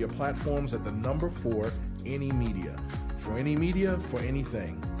social media platforms at the number 4 Any Media. For Any Media, for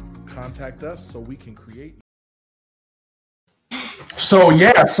anything. Contact us so we can create. So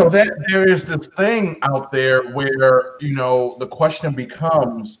that there is this thing out there where, you know, the question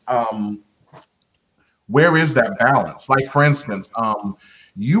becomes, where is that balance? Like, for instance,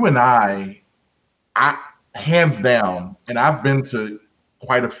 you and I hands down, and I've been to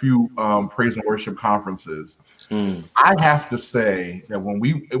quite a few praise and worship conferences. I have to say that when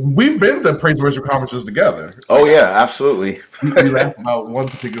we've been to praise and worship conferences together. Oh yeah, absolutely. We laughed about one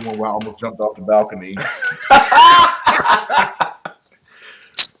particular one where I almost jumped off the balcony.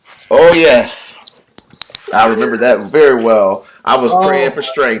 Oh yes, I remember that very well. I was praying for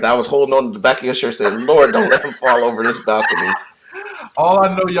strength. I was holding on to the back of your shirt, saying, "Lord, don't let him fall over this balcony." All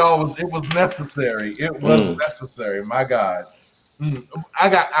I know, y'all, was it was necessary. It was necessary. My God.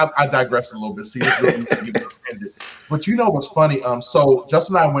 I digress a little bit. See, this really ended. But you know what's funny? So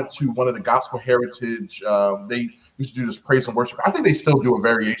Justin and I went to one of the Gospel Heritage. They used to do this praise and worship. I think they still do a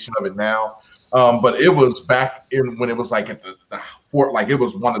variation of it now. But it was back in when it was like at the fort, like it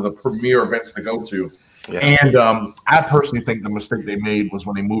was one of the premier events to go to. Yeah. And I personally think the mistake they made was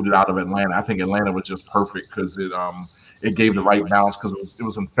when they moved it out of Atlanta. I think Atlanta was just perfect because it gave the right balance, because it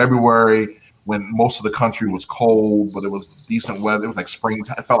was in February when most of the country was cold, but it was decent weather. It was like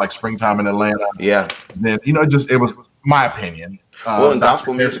springtime. It felt like springtime in Atlanta. Yeah. And then, you know, it was my opinion. Well, and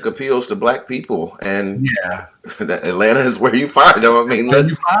gospel music appeals to Black people, and Atlanta is where you find them. I mean,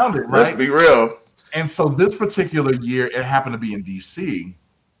 you found it, right? Let's be real. And so this particular year, it happened to be in DC,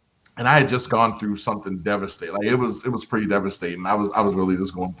 and I had just gone through something devastating. Like it was pretty devastating. I was really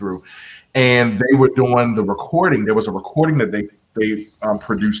just going through, and they were doing the recording. There was a recording that they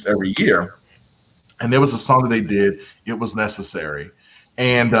produced every year, and there was a song that they did. It was necessary,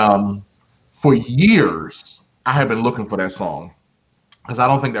 and for years I had been looking for that song, because I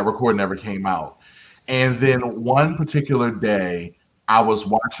don't think that recording ever came out. And then one particular day, I was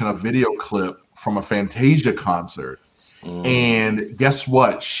watching a video clip from a Fantasia concert. And guess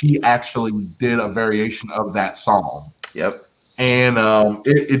what? She actually did a variation of that song. Yep. And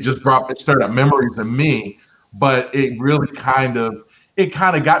it stirred up memories in me, but it really kind of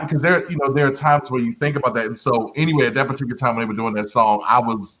got, because there are times where you think about that. And so anyway, at that particular time when they were doing that song, I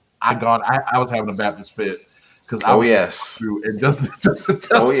was having a Baptist fit. because I Oh was yes. through and just to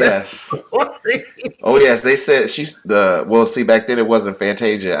tell Oh yes. Oh yes. They said she's the well. See, back then it wasn't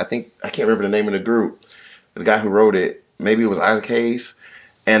Fantasia. I can't remember the name of the group. The guy who wrote it, maybe it was Isaac Hayes,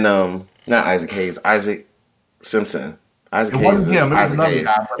 and not Isaac Hayes, Isaac Simpson. Isaac It Hayes wasn't is him. It was Isaac another Hayes.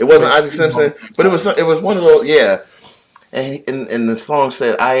 guy. It wasn't Isaac Simpson, but it was one of those. Yeah, and the song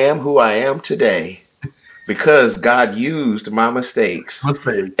said, "I am who I am today because God used my mistakes,"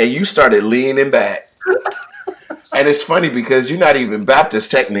 and you started leaning back. And it's funny because you're not even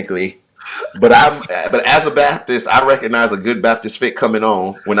Baptist technically, but as a Baptist, I recognize a good Baptist fit coming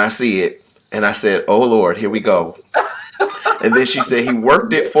on when I see it. And I said, "Oh Lord, here we go." And then she said, "He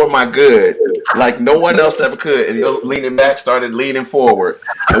worked it for my good, like no one else ever could." And you're leaning back, started leaning forward,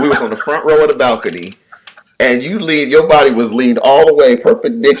 and we was on the front row of the balcony. And your body was leaned all the way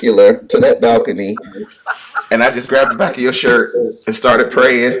perpendicular to that balcony. And I just grabbed the back of your shirt and started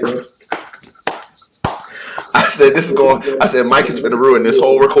praying. I said, Mike is going to ruin this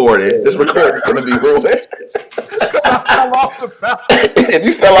whole recording. This recording is going to be ruined. fell off the balcony. If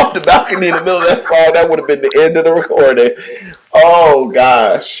you fell off the balcony in the middle of that song, that would have been the end of the recording. Oh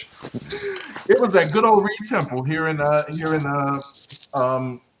gosh! It was at good old Reed Temple here in the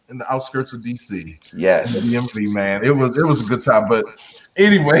outskirts of DC. Yes, the DMV, man. It was a good time, but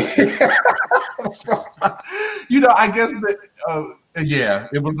anyway, I guess that. Yeah,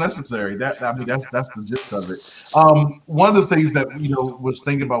 it was necessary. That's the gist of it. One of the things that was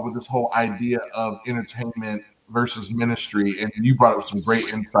thinking about with this whole idea of entertainment versus ministry, and you brought up some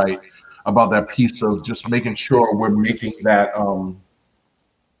great insight about that piece of just making sure we're making that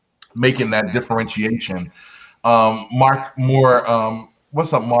differentiation. Mark Moore,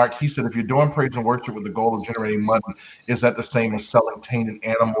 what's up, Mark? He said, if you're doing praise and worship with the goal of generating money, is that the same as selling tainted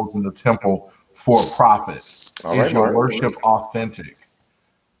animals in the temple for a profit? Is your worship authentic?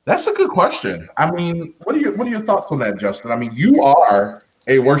 That's a good question. I mean, what are your thoughts on that, Justin? I mean, you are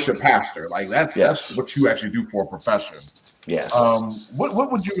a worship pastor. Like that's what you actually do for a profession. Yes.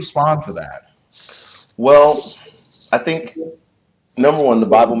 What would you respond to that? Well, I think number one, the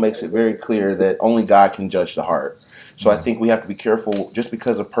Bible makes it very clear that only God can judge the heart. So I think we have to be careful. Just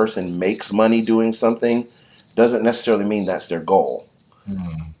because a person makes money doing something doesn't necessarily mean that's their goal.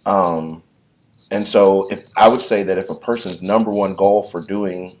 And so I would say that if a person's number one goal for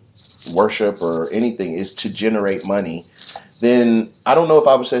doing worship or anything is to generate money, then I don't know if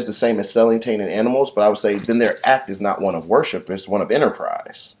I would say it's the same as selling tainted animals, but I would say then their act is not one of worship, it's one of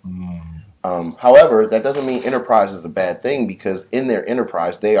enterprise. However, that doesn't mean enterprise is a bad thing, because in their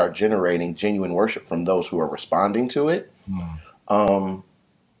enterprise, they are generating genuine worship from those who are responding to it.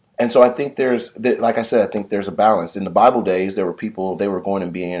 And so I think like I said, I think there's a balance. In the Bible days, there were people, they were going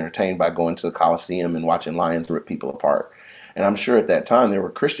and being entertained by going to the Coliseum and watching lions rip people apart. And I'm sure at that time there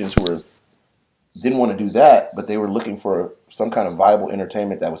were Christians who didn't want to do that, but they were looking for some kind of viable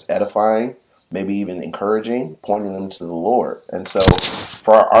entertainment that was edifying, maybe even encouraging, pointing them to the Lord. And so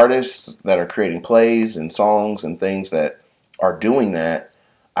for our artists that are creating plays and songs and things that are doing that,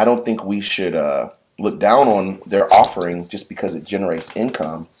 I don't think we should look down on their offering just because it generates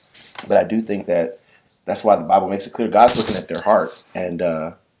income. But I do think that's why the Bible makes it clear God's looking at their heart, and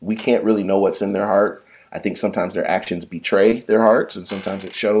we can't really know what's in their heart. I think sometimes their actions betray their hearts, and sometimes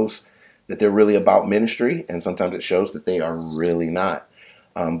it shows that they're really about ministry, and sometimes it shows that they are really not.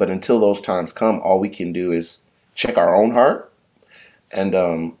 But until those times come, all we can do is check our own heart, and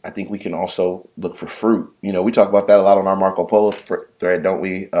I think we can also look for fruit. We talk about that a lot on our Marco Polo thread, don't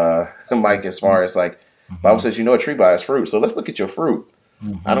we, Mike, as far as like, Bible says, a tree by its fruit. So let's look at your fruit.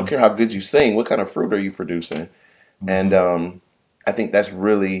 I don't care how good you sing. What kind of fruit are you producing? And I think that's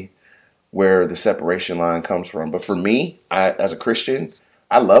really where the separation line comes from. But for me, as a Christian,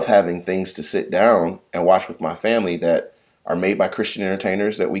 I love having things to sit down and watch with my family that are made by Christian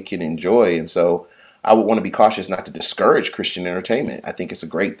entertainers that we can enjoy. And so I would want to be cautious not to discourage Christian entertainment. I think it's a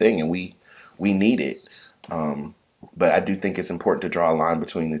great thing, and we need it. But I do think it's important to draw a line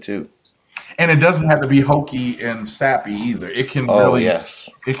between the two. And it doesn't have to be hokey and sappy either. It can really, yes.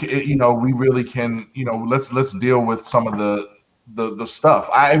 We really can, let's deal with some of the stuff.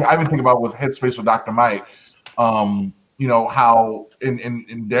 I even think about with Headspace with Dr. Mike, how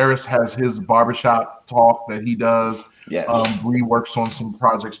and Darius has his barbershop talk that he does. Yes. Bree works on some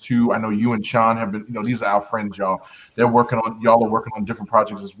projects too. I know you and Sean have been, these are our friends, y'all. Y'all are working on different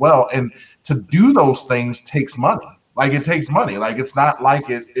projects as well. And to do those things takes money. Like it takes money. Like it's not like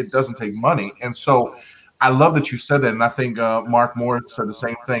it doesn't take money. And so I love that you said that. And I think Mark Moore said the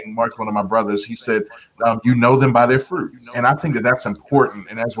same thing. Mark's one of my brothers. He said, you know them by their fruit. And I think that that's important.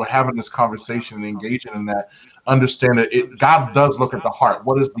 And as we're having this conversation and engaging in that, understand that God does look at the heart.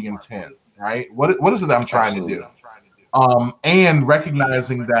 What is the intent? right? What is it that I'm trying to do? And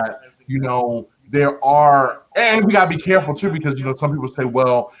recognizing that, there are, and we gotta be careful too, because some people say,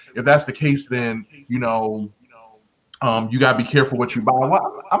 well, if that's the case, then you gotta be careful what you buy.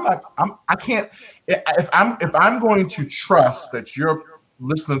 Well, I can't. If I'm going to trust that you're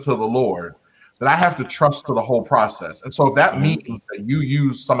listening to the Lord, then I have to trust to the whole process. And so if that means that you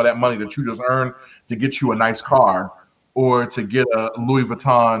use some of that money that you just earned to get you a nice car or to get a Louis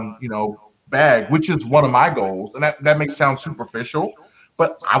Vuitton, bag, which is one of my goals, and that may sound superficial,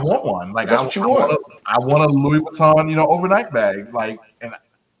 but I want one. Like That's what you want. I want a Louis Vuitton, overnight bag. Like, and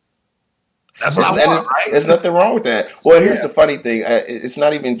that's what I want, right? There's nothing wrong with that. Well, here's the funny thing. It's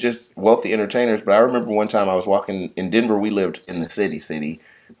not even just wealthy entertainers, but I remember one time I was walking in Denver. We lived in the city,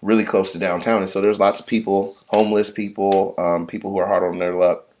 really close to downtown. And so there's lots of people, homeless people, people who are hard on their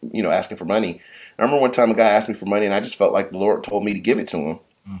luck, asking for money. I remember one time a guy asked me for money, and I just felt like the Lord told me to give it to him.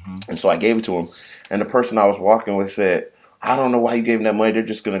 And so I gave it to him. And the person I was walking with said, I don't know why you gave them that money. They're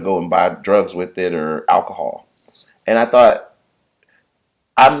just going to go and buy drugs with it or alcohol. And I thought,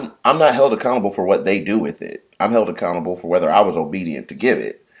 I'm not held accountable for what they do with it. I'm held accountable for whether I was obedient to give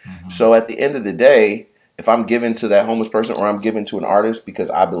it. So at the end of the day, if I'm giving to that homeless person or I'm giving to an artist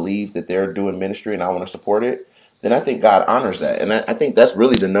because I believe that they're doing ministry and I want to support it, then I think God honors that. And I think that's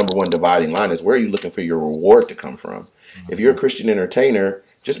really the number one dividing line is where are you looking for your reward to come from? If you're a Christian entertainer,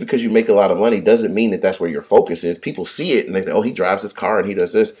 just because you make a lot of money doesn't mean that that's where your focus is. People see it and they say, oh, he drives his car and he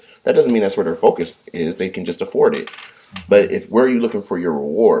does this. That doesn't mean that's where their focus is. They can just afford it. But where are you looking for your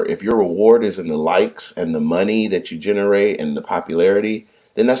reward? If your reward is in the likes and the money that you generate and the popularity,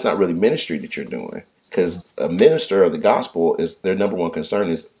 then that's not really ministry that you're doing. Because a minister of the gospel is their number one concern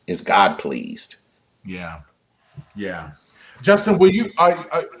is God pleased. Yeah. Justin, will you?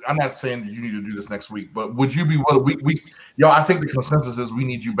 I'm not saying that you need to do this next week, but would you be willing? Y'all, I think the consensus is we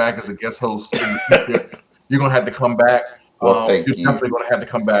need you back as a guest host. You're gonna have to come back. Well, thank you. You're definitely gonna have to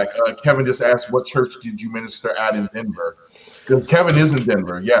come back. Kevin just asked, what church did you minister at in Denver? Because Kevin is in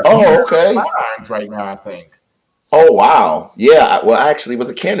Denver. Yes. Oh, okay. Flatirons right now, I think. Oh, wow. Yeah. Well, I actually was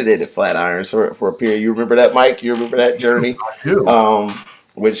a candidate at Flatirons for a period. You remember that, Mike? You remember that journey? I do.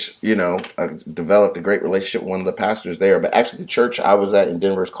 Which, I developed a great relationship with one of the pastors there. But actually, the church I was at in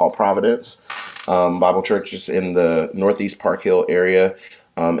Denver is called Providence Bible Church. Is in the Northeast Park Hill area.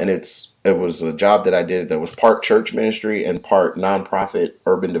 And it was a job that I did that was part church ministry and part nonprofit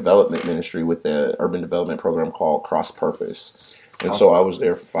urban development ministry with the urban development program called Cross Purpose. And so I was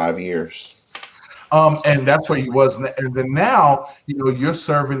there for 5 years. And that's where he was. And then now, you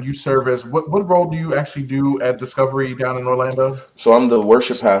serve as, what role do you actually do at Discovery down in Orlando? So I'm the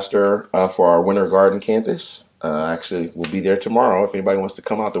worship pastor for our Winter Garden campus. Actually, we'll be there tomorrow if anybody wants to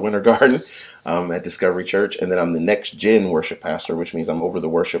come out to Winter Garden at Discovery Church. And then I'm the next gen worship pastor, which means I'm over the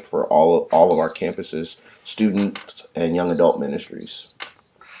worship for all of our campuses, students and young adult ministries.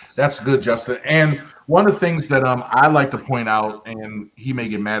 That's good, Justin. And one of the things that I like to point out, and he may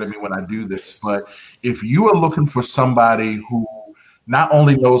get mad at me when I do this, but if you are looking for somebody who not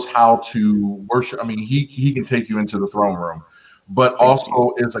only knows how to worship, I mean, he can take you into the throne room, but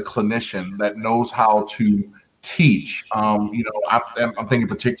also is a clinician that knows how to teach. I'm thinking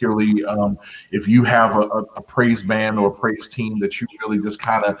particularly if you have a praise band or a praise team that you really just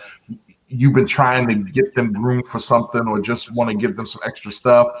kind of, you've been trying to get them groomed for something or just want to give them some extra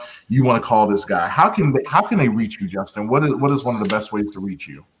stuff, you want to call this guy. How can they reach you, Justin? What is one of the best ways to reach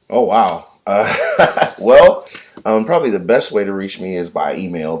you? Oh, wow. Well, probably the best way to reach me is by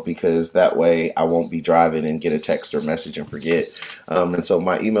email, because that way I won't be driving and get a text or message and forget. And so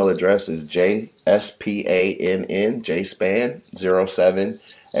my email address is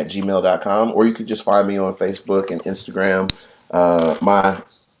jspann07@gmail.com, or you could just find me on Facebook and Instagram.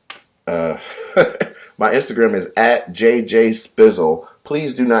 My Instagram is @JJSpizzle.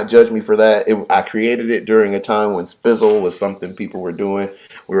 Please do not judge me for that. I created it during a time when Spizzle was something people were doing.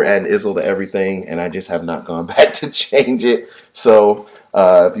 We were adding Izzle to everything, and I just have not gone back to change it. So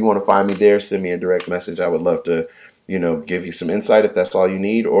if you want to find me there, send me a direct message. I would love to, give you some insight if that's all you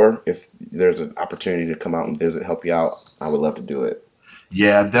need, or if there's an opportunity to come out and visit, help you out, I would love to do it.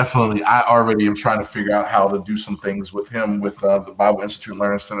 Yeah, definitely. I already am trying to figure out how to do some things with him with the Bible Institute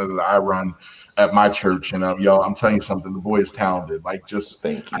Learning Center that I run at my church. And y'all, I'm telling you something, the boy is talented. Like, just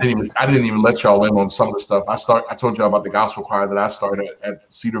thank you. I didn't even let y'all in on some of the stuff. I told y'all about the gospel choir that I started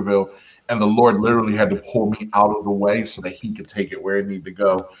at Cedarville, and the Lord literally had to pull me out of the way so that he could take it where it needed to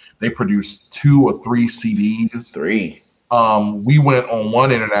go. They produced 2 or 3 CDs. 3. We went on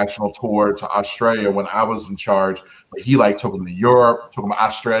one international tour to Australia when I was in charge, but he took them to Europe, took them to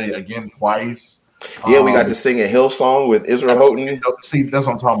Australia again twice. Yeah, we got to sing a Hillsong with Israel Houghton. See, that's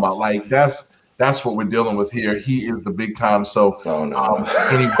what I'm talking about. Like that's what we're dealing with here. He is the big time. So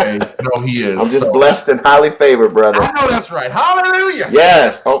anyway, no, he is. I'm just blessed and highly favored, brother. I know that's right. Hallelujah.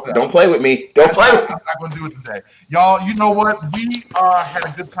 Yes. Oh, don't play with me. Don't play with me. I'm not going to do it today. Y'all, you know what? We had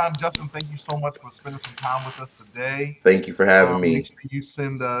a good time. Justin, thank you so much for spending some time with us today. Thank you for having me. Make sure you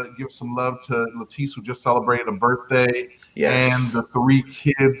give some love to Latisse, who just celebrated a birthday. Yes. And the 3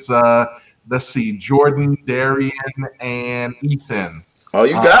 kids, let's see, Jordan, Darian, and Ethan. Oh,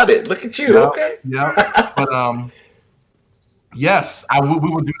 you got it. Look at you. Okay. Yeah. But yes, we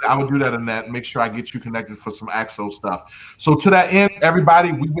would do that. I would do that in that. Make sure I get you connected for some Axo stuff. So to that end,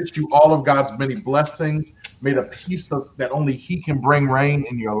 everybody, we wish you all of God's many blessings. May the peace that only He can bring reign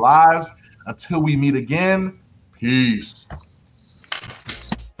in your lives. Until we meet again, peace.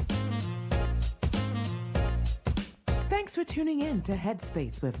 Thanks for tuning in to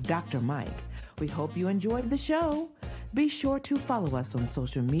Headspace with Dr. Mike. We hope you enjoyed the show. Be sure to follow us on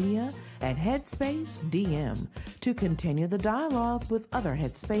social media at Headspace DM to continue the dialogue with other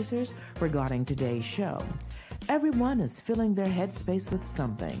Headspacers regarding today's show. Everyone is filling their headspace with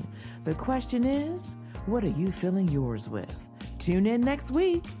something. The question is, what are you filling yours with? Tune in next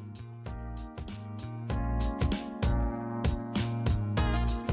week.